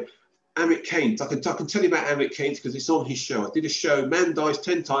why Amit Keynes, I can tell you about Amit Keynes because it's on his show. I did a show, Man Dies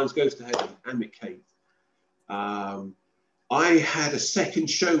 10 Times, Goes to Heaven, Amit Keynes. I had a second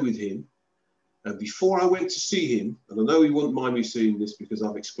show with him. And before I went to see him, and I know he wouldn't mind me seeing this because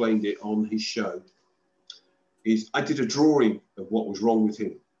I've explained it on his show, I did a drawing of what was wrong with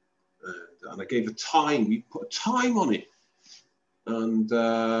him. And I gave a time, we put a time on it. And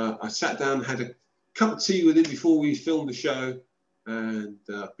I sat down and had a cup of tea with him before we filmed the show and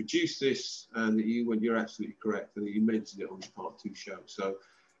produced this. And he went, you're absolutely correct. And he mentioned it on his part 2 show. So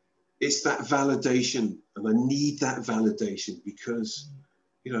it's that validation. And I need that validation because,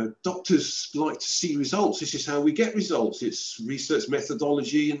 you know, doctors like to see results. This is how we get results. It's research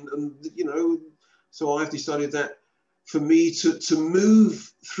methodology and you know, so I've decided that for me to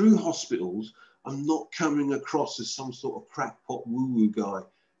move through hospitals, I'm not coming across as some sort of crackpot woo-woo guy.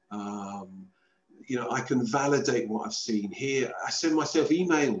 You know, I can validate what I've seen here. I send myself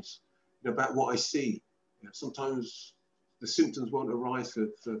emails, you know, about what I see. You know, sometimes the symptoms won't arise for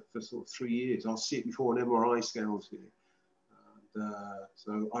sort of 3 years. I'll see it before an MRI scan will see it.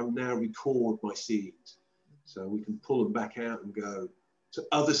 So I now record my seeds, so we can pull them back out and go to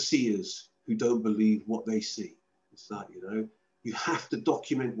other seers who don't believe what they see. It's like, you know, you have to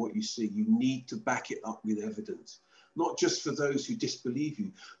document what you see. You need to back it up with evidence, not just for those who disbelieve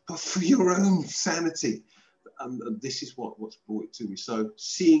you, but for your own sanity. And this is what's brought it to me. So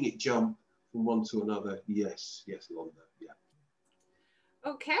seeing it jump from one to another, yes, Londa, yeah.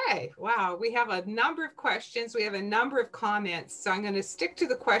 Okay, wow, we have a number of questions. We have a number of comments. So I'm going to stick to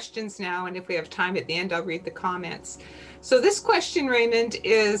the questions now. And if we have time at the end, I'll read the comments. So this question, Raymond,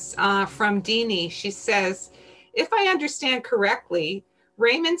 is from Deanie. She says, if I understand correctly,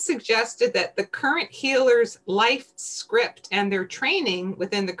 Raymond suggested that the current healer's life script and their training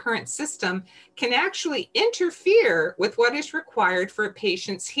within the current system can actually interfere with what is required for a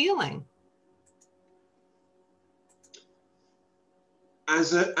patient's healing.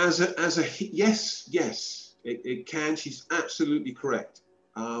 Yes, it can. She's absolutely correct.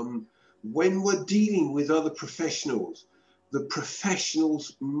 When we're dealing with other professionals, the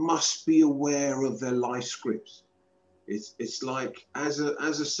professionals must be aware of their life scripts. It's like as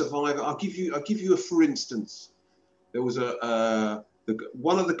a survivor. I'll give you a for instance. There was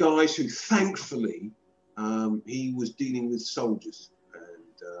one of the guys who thankfully he was dealing with soldiers,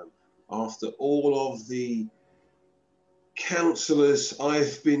 and after all of the counselors,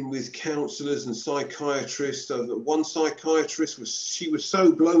 I've been with counselors and psychiatrists. One psychiatrist was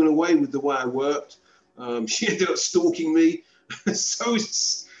so blown away with the way I worked. She ended up stalking me. so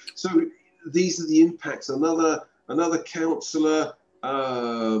these are the impacts. Another counsellor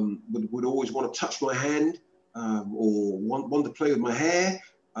would always want to touch my hand or want to play with my hair.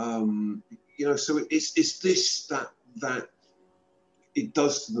 So it's this that it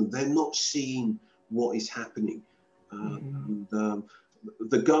does to them. They're not seeing what is happening.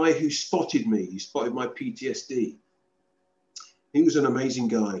 The guy who spotted me, he spotted my PTSD. He was an amazing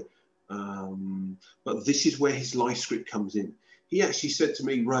guy. But this is where his life script comes in. He actually said to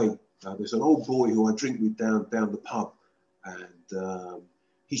me, Ray, there's an old boy who I drink with down the pub, and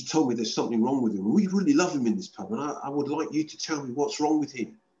he's told me there's something wrong with him. We really love him in this pub, and I would like you to tell me what's wrong with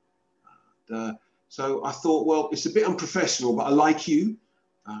him. So I thought, well, it's a bit unprofessional, but I like you,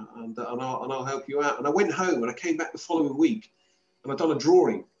 and I'll help you out. And I went home, and I came back the following week, and I'd done a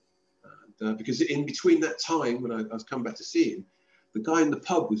drawing, because in between that time when I was coming back to see him, the guy in the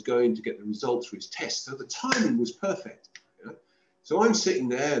pub was going to get the results for his test, so the timing was perfect. So I'm sitting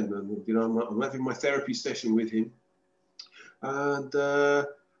there, and I'm having my therapy session with him, and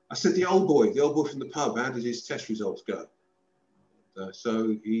I said, the old boy from the pub, how did his test results go?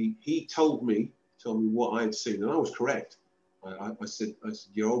 So he told me what I had seen, and I was correct. I said,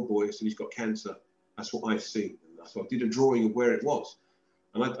 your old boy, I said, he's got cancer. That's what I've seen. And so I did a drawing of where it was,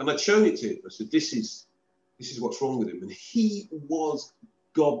 and I'd shown it to him. I said, this is what's wrong with him, and he was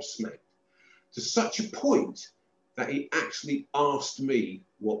gobsmacked to such a point that he actually asked me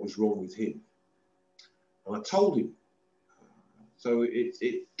what was wrong with him. And I told him. So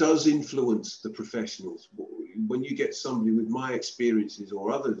it does influence the professionals. When you get somebody with my experiences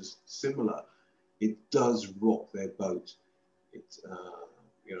or others similar, it does rock their boat.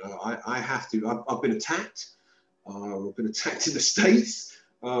 I have to. I've been attacked. I've been attacked in the States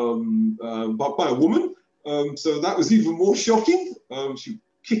by a woman. So that was even more shocking. She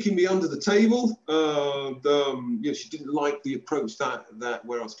kicking me under the table. She didn't like the approach that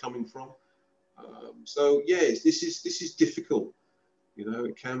where I was coming from. So yeah, this is difficult.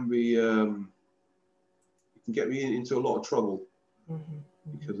 It can be. It can get me into a lot of trouble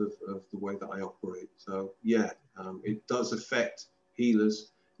because of the way that I operate. So yeah, it does affect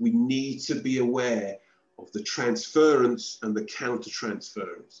healers. We need to be aware of the transference and the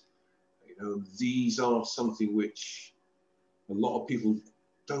counter-transference. These are something which a lot of people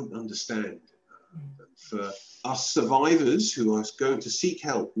don't understand. For us survivors who are going to seek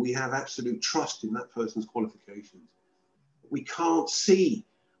help, we have absolute trust in that person's qualifications. We can't see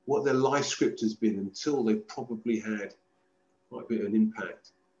what their life script has been until they've probably had quite a bit of an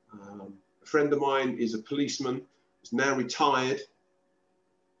impact. A friend of mine is a policeman, is now retired.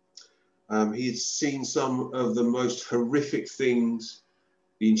 He had seen some of the most horrific things.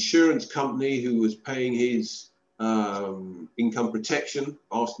 The insurance company who was paying his income protection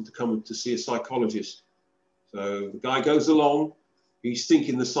asked him to come to see a psychologist. So the guy goes along. He's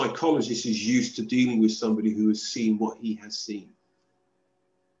thinking the psychologist is used to dealing with somebody who has seen what he has seen.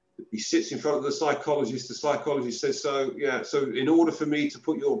 He sits in front of the psychologist says, so in order for me to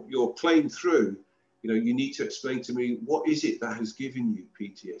put your claim through, you need to explain to me, what is it that has given you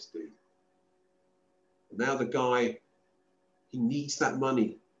PTSD? And now the guy, he needs that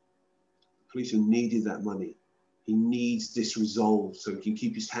money. The policeman needed that money. He needs this resolved so he can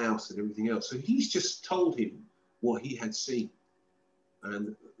keep his house and everything else. So he's just told him what he had seen.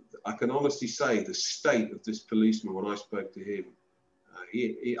 And I can honestly say the state of this policeman when I spoke to him,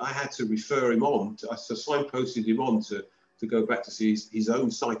 I had to refer him on, I signposted him on to go back to see his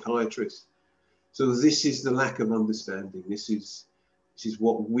own psychiatrist. So this is the lack of understanding. This is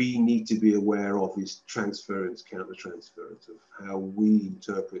what we need to be aware of, is transference, counter-transference, of how we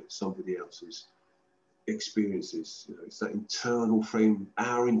interpret somebody else's experiences. It's that internal frame,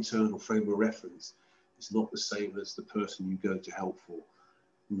 our internal frame of reference. It's not the same as the person you go to help for.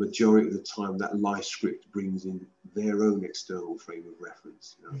 majority of the time that life script brings in their own external frame of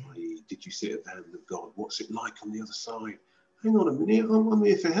reference. You know, i.e., did you sit at the hand of God? What's it like on the other side? Hang on a minute, I'm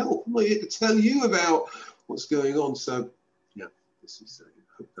here for help. I'm not here to tell you about what's going on. So, yeah, this is. I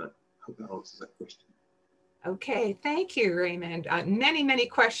hope that answers that question. Okay, thank you, Raymond. Many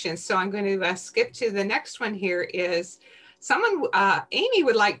questions. So I'm going to skip to the next one here. Is someone, Amy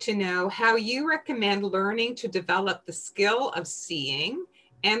would like to know how you recommend learning to develop the skill of seeing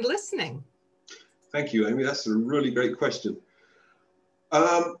and listening. Thank you, Amy. That's a really great question.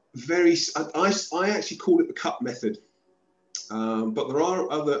 I actually call it the cup method. But there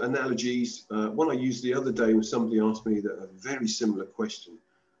are other analogies. One I used the other day when somebody asked me a very similar question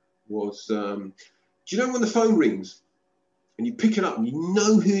was, do you know when the phone rings and you pick it up and you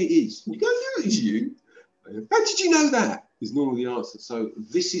know who it is? And you go, yeah, it's you. How did you know that? Is normally the answer. So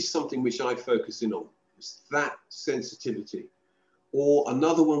this is something which I focus in on. It's that sensitivity. Or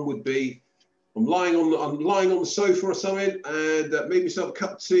another one would be, I'm lying on the sofa or something, and made myself a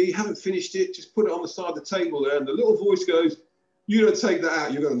cup of tea, haven't finished it, just put it on the side of the table there, and the little voice goes, you don't take that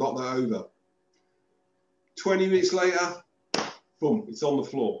out, you're going to knock that over. 20 minutes later, boom, it's on the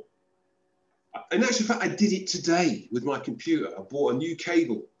floor. In actual fact, I did it today with my computer. I bought a new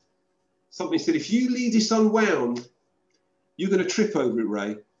cable. Somebody said, if you leave this unwound, you're going to trip over it,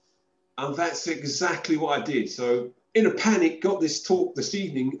 Ray. And that's exactly what I did. So in a panic, got this talk this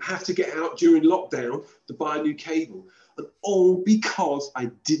evening, have to get out during lockdown to buy a new cable. And all because I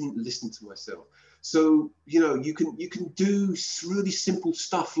didn't listen to myself. So, you know, you can do really simple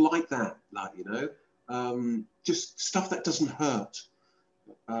stuff like that, like, you know, just stuff that doesn't hurt.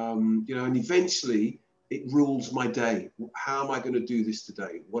 You know, and eventually it rules my day. How am I going to do this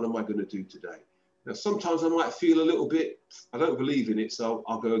today? What am I going to do today? Now, sometimes I might feel a little bit, I don't believe in it, so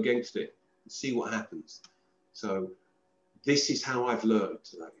I'll go against it and see what happens. So this is how I've learned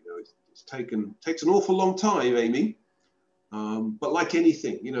that, you know, takes an awful long time, Amy. But like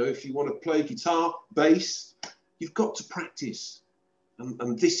anything, you know, if you want to play guitar, bass, you've got to practice.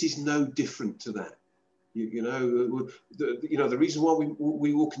 And this is no different to that. You know, the reason why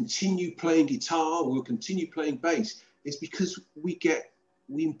we will continue playing guitar, we will continue playing bass, is because we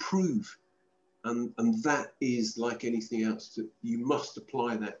improve. And that is like anything else. You must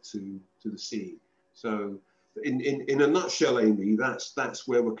apply that to the seeing. So in a nutshell, Amy, that's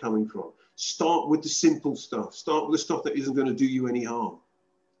where we're coming from. Start with the simple stuff. Start with the stuff that isn't going to do you any harm.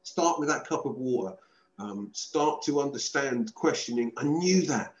 Start with that cup of water. Start to understand questioning. I knew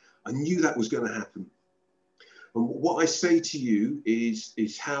that was going to happen. And what I say to you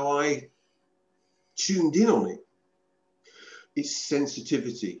is how I tuned in on it. It's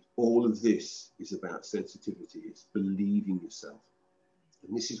sensitivity. All of this is about sensitivity. It's believing yourself.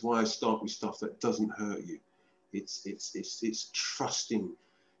 And this is why I start with stuff that doesn't hurt you. It's trusting.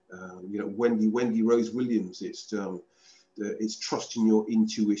 You know, Wendy Rose Williams. It's trusting your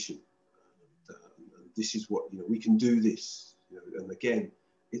intuition. This is what, you know, we can do this. You know, and again,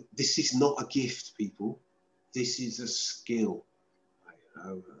 this is not a gift, people. This is a skill, you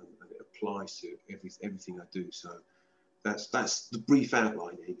know, and it applies to everything I do. So that's the brief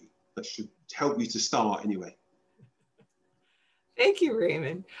outline, Amy. That should help you to start anyway. Thank you,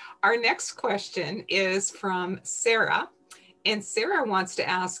 Raymond. Our next question is from Sarah. And Sarah wants to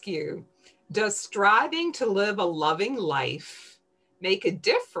ask you, does striving to live a loving life make a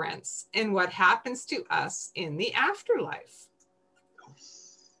difference in what happens to us in the afterlife?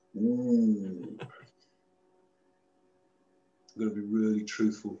 Ooh. I'm going to be really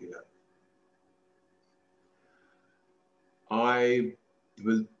truthful here. I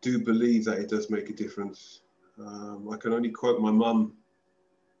do believe that it does make a difference. I can only quote my mum.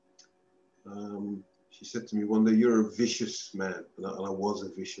 She said to me one day, "You're a vicious man." And I was a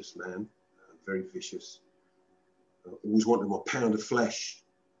vicious man, very vicious. Always wanted my pound of flesh,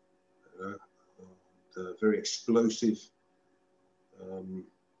 very explosive.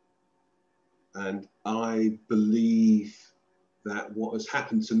 And I believe that what has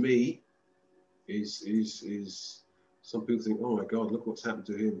happened to me is some people think, oh my God, look what's happened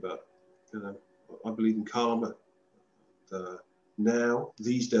to him. But you know, I believe in karma. Now,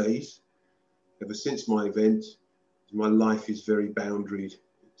 these days, ever since my event, my life is very boundaried.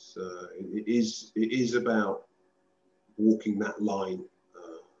 It is about walking that line.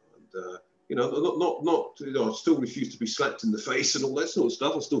 You know, not you know, I still refuse to be slapped in the face and all that sort of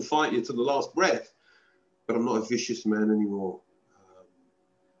stuff. I'll still fight you to the last breath, but I'm not a vicious man anymore.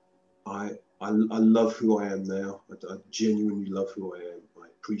 I love who I am now. I genuinely love who I am. I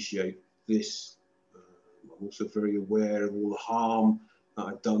appreciate this. I'm also very aware of all the harm that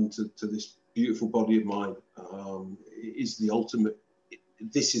I've done to this beautiful body of mine. It is the ultimate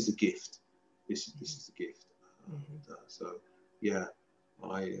this is a gift. This is a gift. So yeah,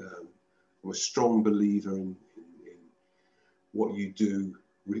 I'm a strong believer in what you do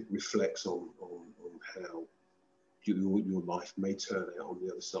reflects on how your life may turn out on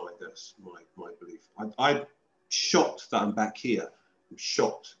the other side. That's my belief. I'm shocked that I'm back here. I'm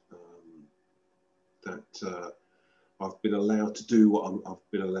shocked that I've been allowed to do what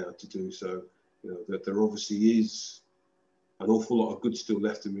I've been allowed to do. So, you know, that there obviously is an awful lot of good still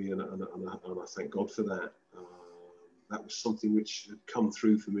left in me, and I thank God for that. That was something which had come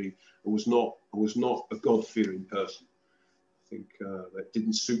through for me. I was not a God-fearing person. I think that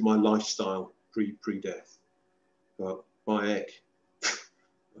didn't suit my lifestyle pre-death. But by heck,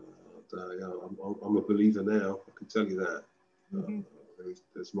 I'm a believer now. I can tell you that.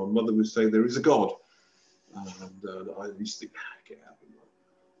 As my mother would say, there is a God. And I used to think, get out of it.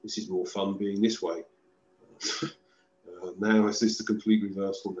 This is more fun being this way. Now it's just the complete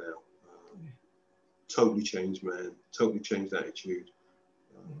reversal now. Totally changed, man. Totally changed attitude.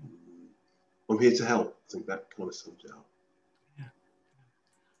 I'm here to help. I think that kind of sums it up.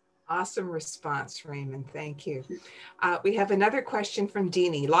 Awesome response, Raymond. Thank you. We have another question from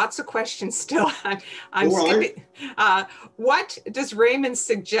Deanie. Lots of questions still. I'm skipping. What does Raymond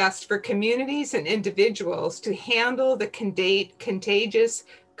suggest for communities and individuals to handle the contagious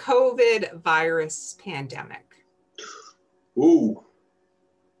COVID virus pandemic? Ooh,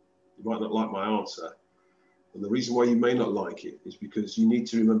 you might not like my answer. And the reason why you may not like it is because you need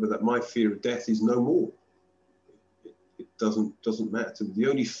to remember that my fear of death is no more. It doesn't matter. The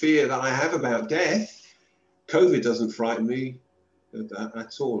only fear that I have about death, COVID doesn't frighten me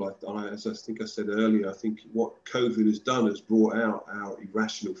at all. As I think I said earlier, I think what COVID has done has brought out our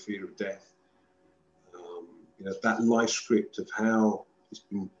irrational fear of death. You know, that life script of how it's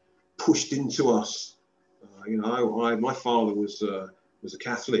been pushed into us. You know, my father was a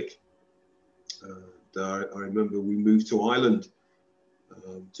Catholic. I remember we moved to Ireland,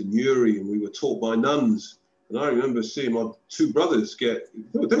 to Newry, and we were taught by nuns. And I remember seeing my two brothers they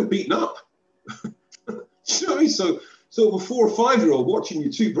were beaten up. You know what I mean? So a 4 or 5-year-old watching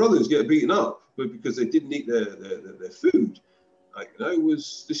your two brothers get beaten up, but because they didn't eat their food. Like, you know,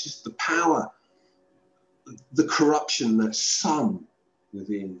 this is the power, the corruption that's some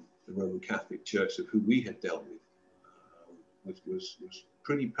within the Roman Catholic Church of who we had dealt with was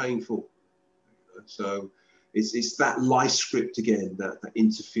pretty painful. So it's that life script again that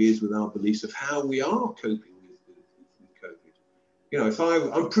interferes with our beliefs of how we are coping with COVID. You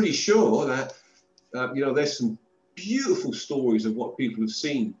know, I'm pretty sure that you know, there's some beautiful stories of what people have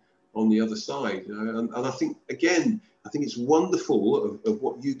seen on the other side. You know, and I think again, I think it's wonderful of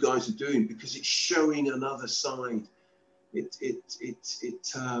what you guys are doing, because it's showing another side. It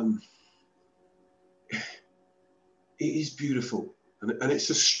is beautiful. And it's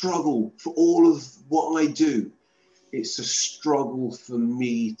a struggle for all of what I do. It's a struggle for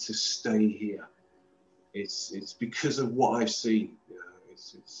me to stay here. It's because of what I've seen. You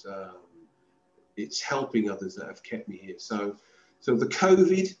know, it's helping others that have kept me here. So the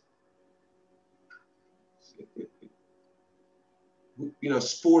COVID, you know,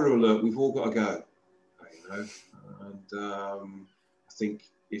 spoiler alert, we've all got to go. You know, and I think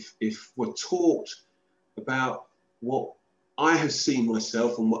if we're taught about what I have seen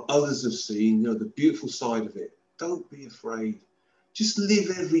myself and what others have seen, you know, the beautiful side of it, don't be afraid. Just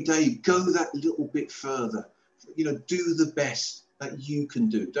live every day, go that little bit further. You know, do the best that you can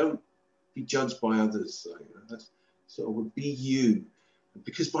do. Don't be judged by others. So, you know, that's sort of be you.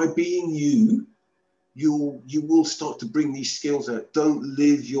 Because by being you, you will start to bring these skills out. Don't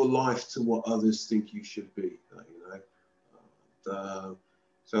live your life to what others think you should be. You know.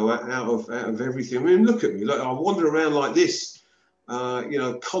 So out of everything, I mean, look at me. Look, I wander around like this. You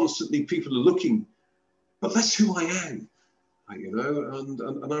know, constantly people are looking, but that's who I am. You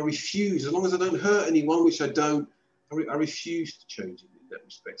know, and I refuse, as long as I don't hurt anyone, which I don't. I refuse to change in that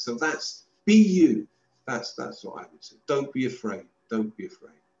respect. So that's be you. That's what I would say. Don't be afraid. Don't be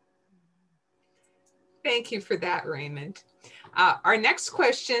afraid. Thank you for that, Raymond. Our next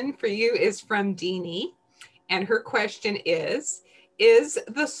question for you is from Deanie, and her question is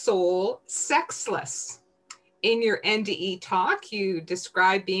the soul sexless? In your NDE talk, you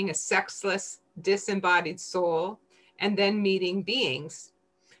describe being a sexless, disembodied soul and then meeting beings.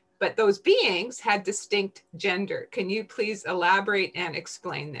 But those beings had distinct gender. Can you please elaborate and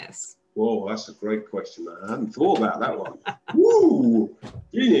explain this? Whoa, that's a great question. I hadn't thought about that one. Woo!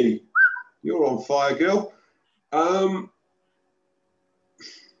 Jeannie, you're on fire, girl.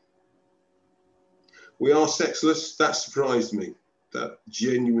 We are sexless. That surprised me. That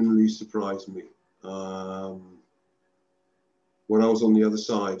genuinely surprised me. when I was on the other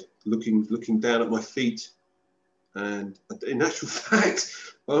side, looking down at my feet. And in actual fact,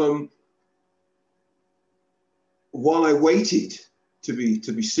 while I waited to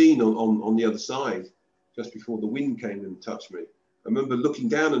be seen on the other side, just before the wind came and touched me, I remember looking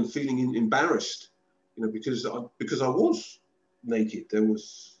down and feeling embarrassed, you know, because I was naked. There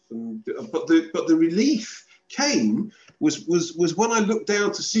was but the relief came was when I looked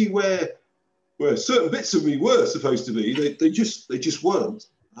down to see where certain bits of me were supposed to be. They just weren't,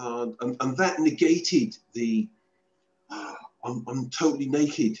 and that negated the I'm totally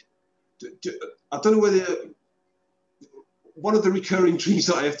naked. I don't know whether one of the recurring dreams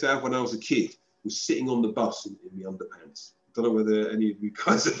that I have to have when I was a kid was sitting on the bus in the underpants. I don't know whether any of you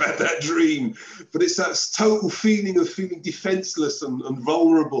guys have had that dream, but it's that total feeling of feeling defenseless and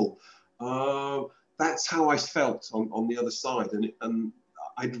vulnerable. That's how I felt on the other side. And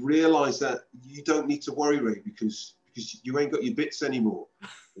I'd realized that you don't need to worry, Ray, because you ain't got your bits anymore.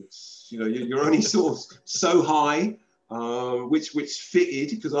 It's, you know, you're only sort of so high, which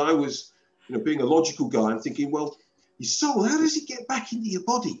fitted, because I was, you know, being a logical guy, I'm thinking, well, your soul, how does it get back into your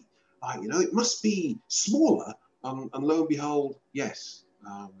body? You know, it must be smaller. And lo and behold, yes,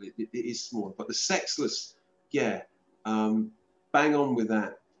 it is smaller. But the sexless, yeah, bang on with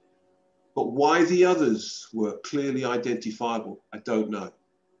that. But why the others were clearly identifiable, I don't know.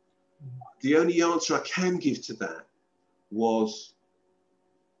 The only answer I can give to that was,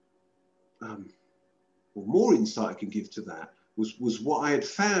 or more insight I can give to that, was what I had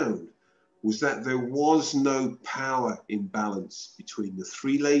found was that there was no power imbalance between the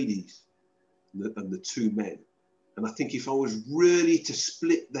three ladies and the two men. And I think if I was really to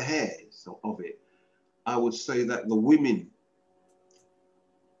split the hairs of it, I would say that the women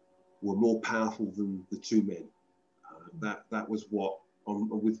were more powerful than the two men. That was what,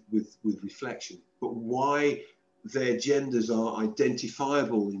 with reflection. But why their genders are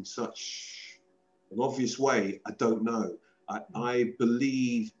identifiable in such an obvious way, I don't know. I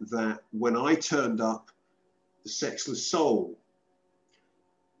believe that when I turned up, the sexless soul,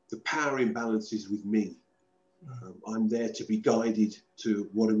 the power imbalance is with me. I'm there to be guided to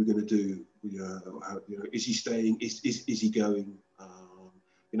what are we going to do? You know, is he staying? Is he going?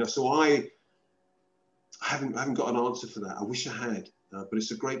 You know, so I haven't got an answer for that. I wish I had, but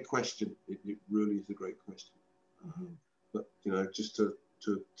it's a great question. It really is a great question. But you know, just to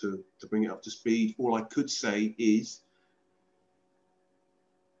bring it up to speed, all I could say is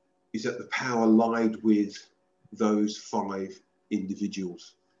that the power lied with those 5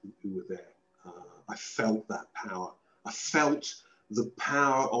 individuals who were there. I felt that power. I felt the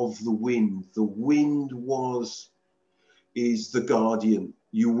power of the wind. The wind is the guardian.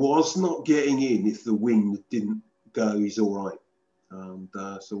 You was not getting in if the wind didn't go, he's all right. And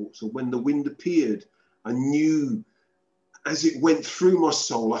so when the wind appeared, I knew as it went through my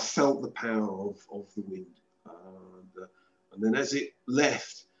soul, I felt the power of the wind. And then as it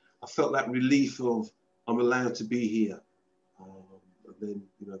left, I felt that relief of, I'm allowed to be here. And then,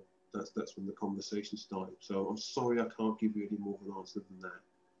 you know, that's when the conversation started. So I'm sorry I can't give you any more of an answer than that.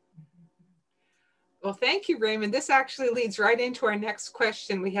 Well, thank you, Raymond. This actually leads right into our next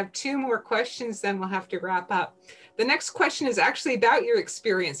question. We have 2 more questions, then we'll have to wrap up. The next question is actually about your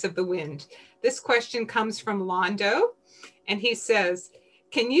experience of the wind. This question comes from Londo, and he says,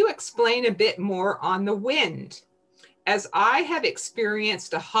 can you explain a bit more on the wind? As I have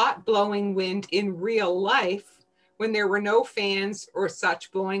experienced a hot blowing wind in real life, when there were no fans or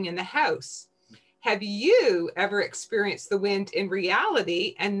such blowing in the house. Have you ever experienced the wind in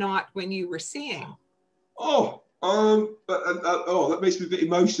reality and not when you were seeing? Oh, that makes me a bit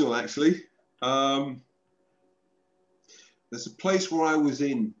emotional, actually. There's a place where I was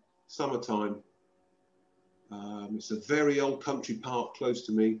in summertime. It's a very old country park close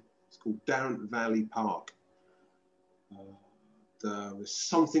to me. It's called Darrant Valley Park. There's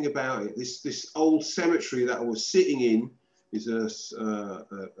something about it. This old cemetery that I was sitting in is a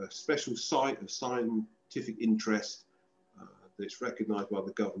special site of scientific interest that's recognised by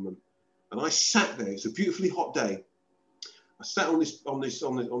the government. And I sat there. It's a beautifully hot day. I sat on this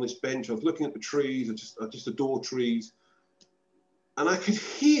bench. I was looking at the trees. I just adore trees, and I could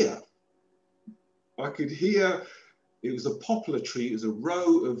hear. It was a poplar tree. It was a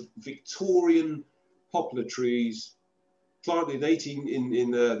row of Victorian poplar trees, planted in the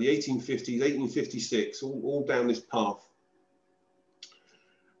 1850s, 1856, all down this path.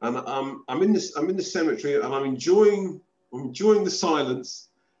 And I'm in the cemetery, and I'm enjoying the silence,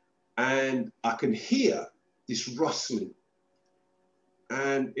 and I can hear this rustling.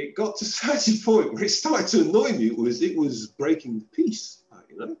 And it got to such a point where it started to annoy me. It was breaking the peace,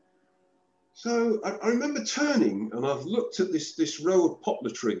 you know. So I remember turning, and I've looked at this row of poplar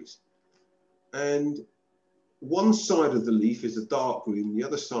trees, and one side of the leaf is a dark green, the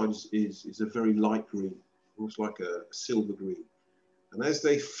other side is a very light green, almost like a silver green. And as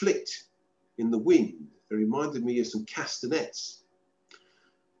they flicked in the wind, they reminded me of some castanets.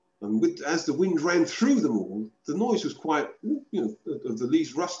 And as the wind ran through them all, the noise was quite, of the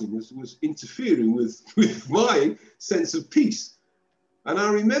leaves rustling was interfering with my sense of peace. And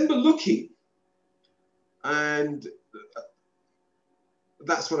I remember looking, and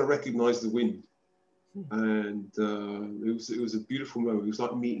that's when I recognized the wind. And it was a beautiful moment. It was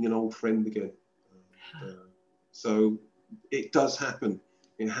like meeting an old friend again. So it does happen.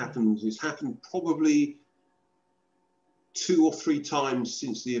 It happens. It's happened probably 2 or 3 times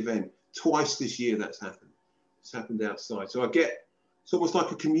since the event. Twice this year that's happened. It's happened outside. So it's almost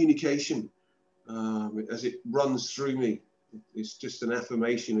like a communication as it runs through me. It's just an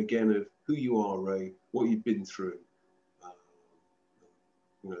affirmation again of who you are, Ray, what you've been through.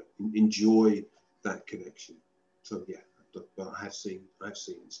 Enjoy that connection. So yeah, but I have seen and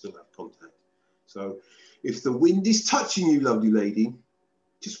still have contact. So if the wind is touching you, lovely lady,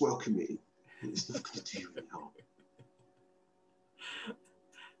 just welcome it. It's not going to do you any harm.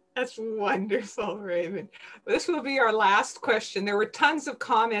 That's wonderful, Raymond. This will be our last question. There were tons of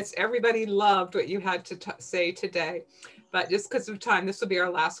comments. Everybody loved what you had to say today. But just because of time, this will be our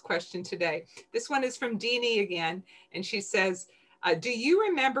last question today. This one is from Deanie again. And she says, do you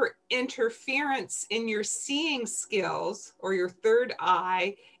remember interference in your seeing skills or your third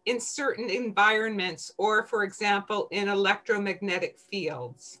eye in certain environments, or for example, in electromagnetic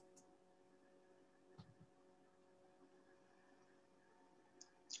fields?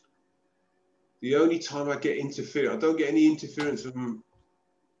 The only time I get interference, I don't get any interference from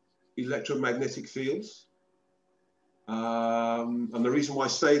electromagnetic fields. And the reason why I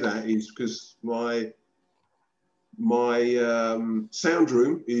say that is because my sound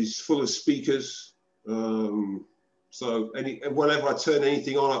room is full of speakers. So whenever I turn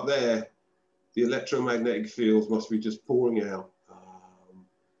anything on up there, the electromagnetic fields must be just pouring out.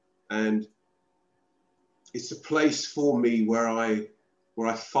 And it's a place for me where I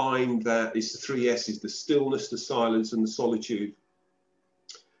find that it's the 3 S's, the stillness, the silence, and the solitude.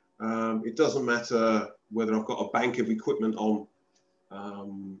 It doesn't matter whether I've got a bank of equipment on.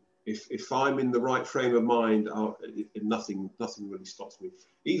 If I'm in the right frame of mind, nothing really stops me.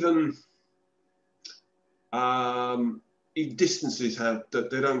 Even distances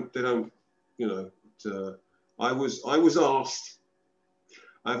they don't. I was asked.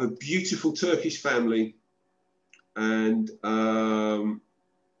 I have a beautiful Turkish family, and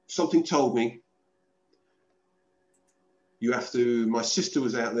something told me you have to. My sister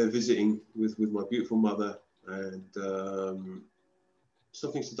was out there visiting with my beautiful mother, and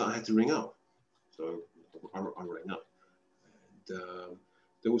something said that I had to ring up. So I rang up, and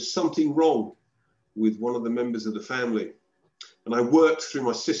there was something wrong with one of the members of the family, and I worked through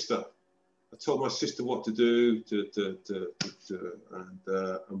my sister. I told my sister what to do,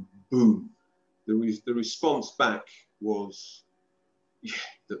 and boom, the response back was, yeah,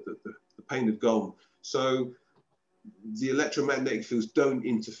 the pain had gone. So the electromagnetic fields don't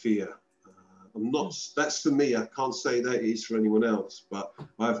interfere. That's for me. I can't say that is for anyone else, but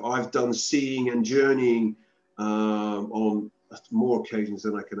I've done seeing and journeying on more occasions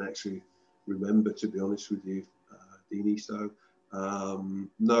than I can actually remember, to be honest with you, Deanie. So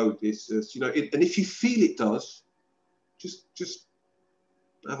no, it's and if you feel it does, just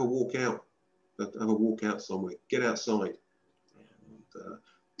have a walk out, somewhere, get outside, and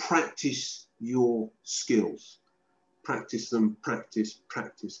practice your skills. Practice them, practice.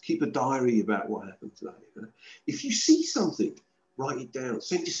 Keep a diary about what happened today. If you see something, write it down.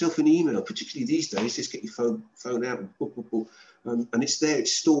 Send yourself an email, particularly these days. Just get your phone out and book. And it's there,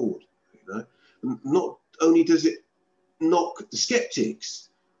 it's stored. And not only does it knock the skeptics,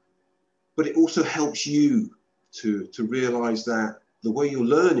 but it also helps you to realise that the way you're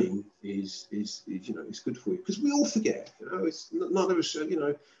learning is good for you. Because we all forget. It's none of us.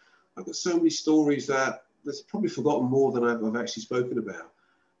 I've got so many stories that there's probably forgotten more than I've actually spoken about.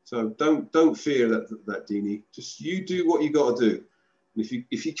 So don't fear that Deanie. Just you do what you got to do. And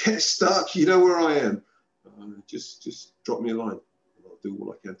if you get stuck, you know where I am. Just drop me a line, and I'll do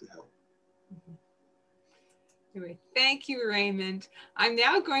what I can to help. Anyway, thank you, Raymond. I'm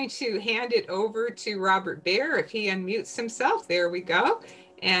now going to hand it over to Robert Bear if he unmutes himself. There we go.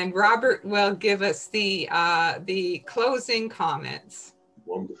 And Robert will give us the closing comments.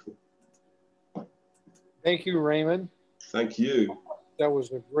 Wonderful. Thank you, Raymond. Thank you. That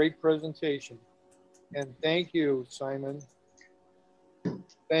was a great presentation. And thank you, Simon.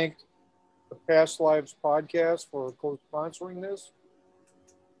 Thank the Past Lives podcast for co-sponsoring this.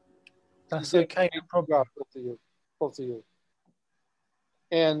 That's okay, no problem. Both of you.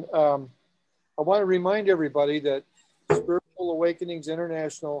 And I want to remind everybody that Spiritual Awakenings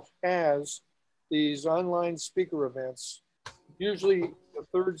International has these online speaker events, usually the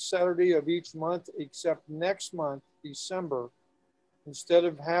third Saturday of each month, except next month, December. Instead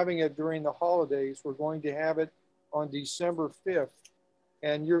of having it during the holidays, we're going to have it on December 5th.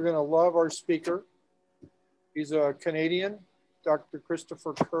 And you're going to love our speaker. He's a Canadian, Dr.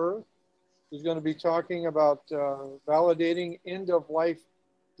 Christopher Kerr. He's going to be talking about validating end-of-life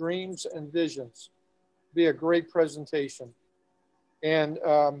dreams and visions. Be a great presentation. And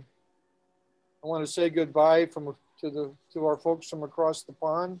I want to say goodbye to our folks from across the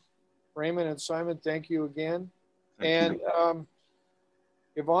pond. Raymond and Simon, thank you again. Thank you.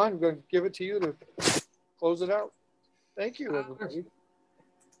 Yvonne, I'm going to give it to you to close it out. Thank you, everybody.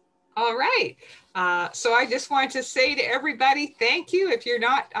 All right. So I just want to say to everybody, thank you. If you're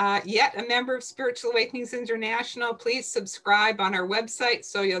not yet a member of Spiritual Awakenings International, please subscribe on our website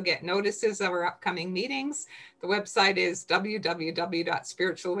so you'll get notices of our upcoming meetings. The website is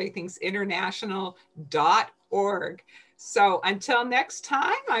www.spiritualawakeningsinternational.org. So until next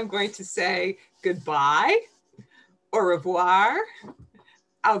time, I'm going to say goodbye, au revoir,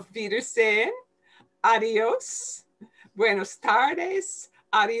 auf Wiedersehen, adios, buenos tardes,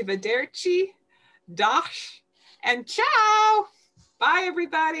 arrivederci, dosh, and ciao. Bye,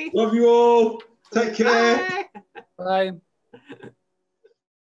 everybody. Love you all. Take care. Bye. Bye.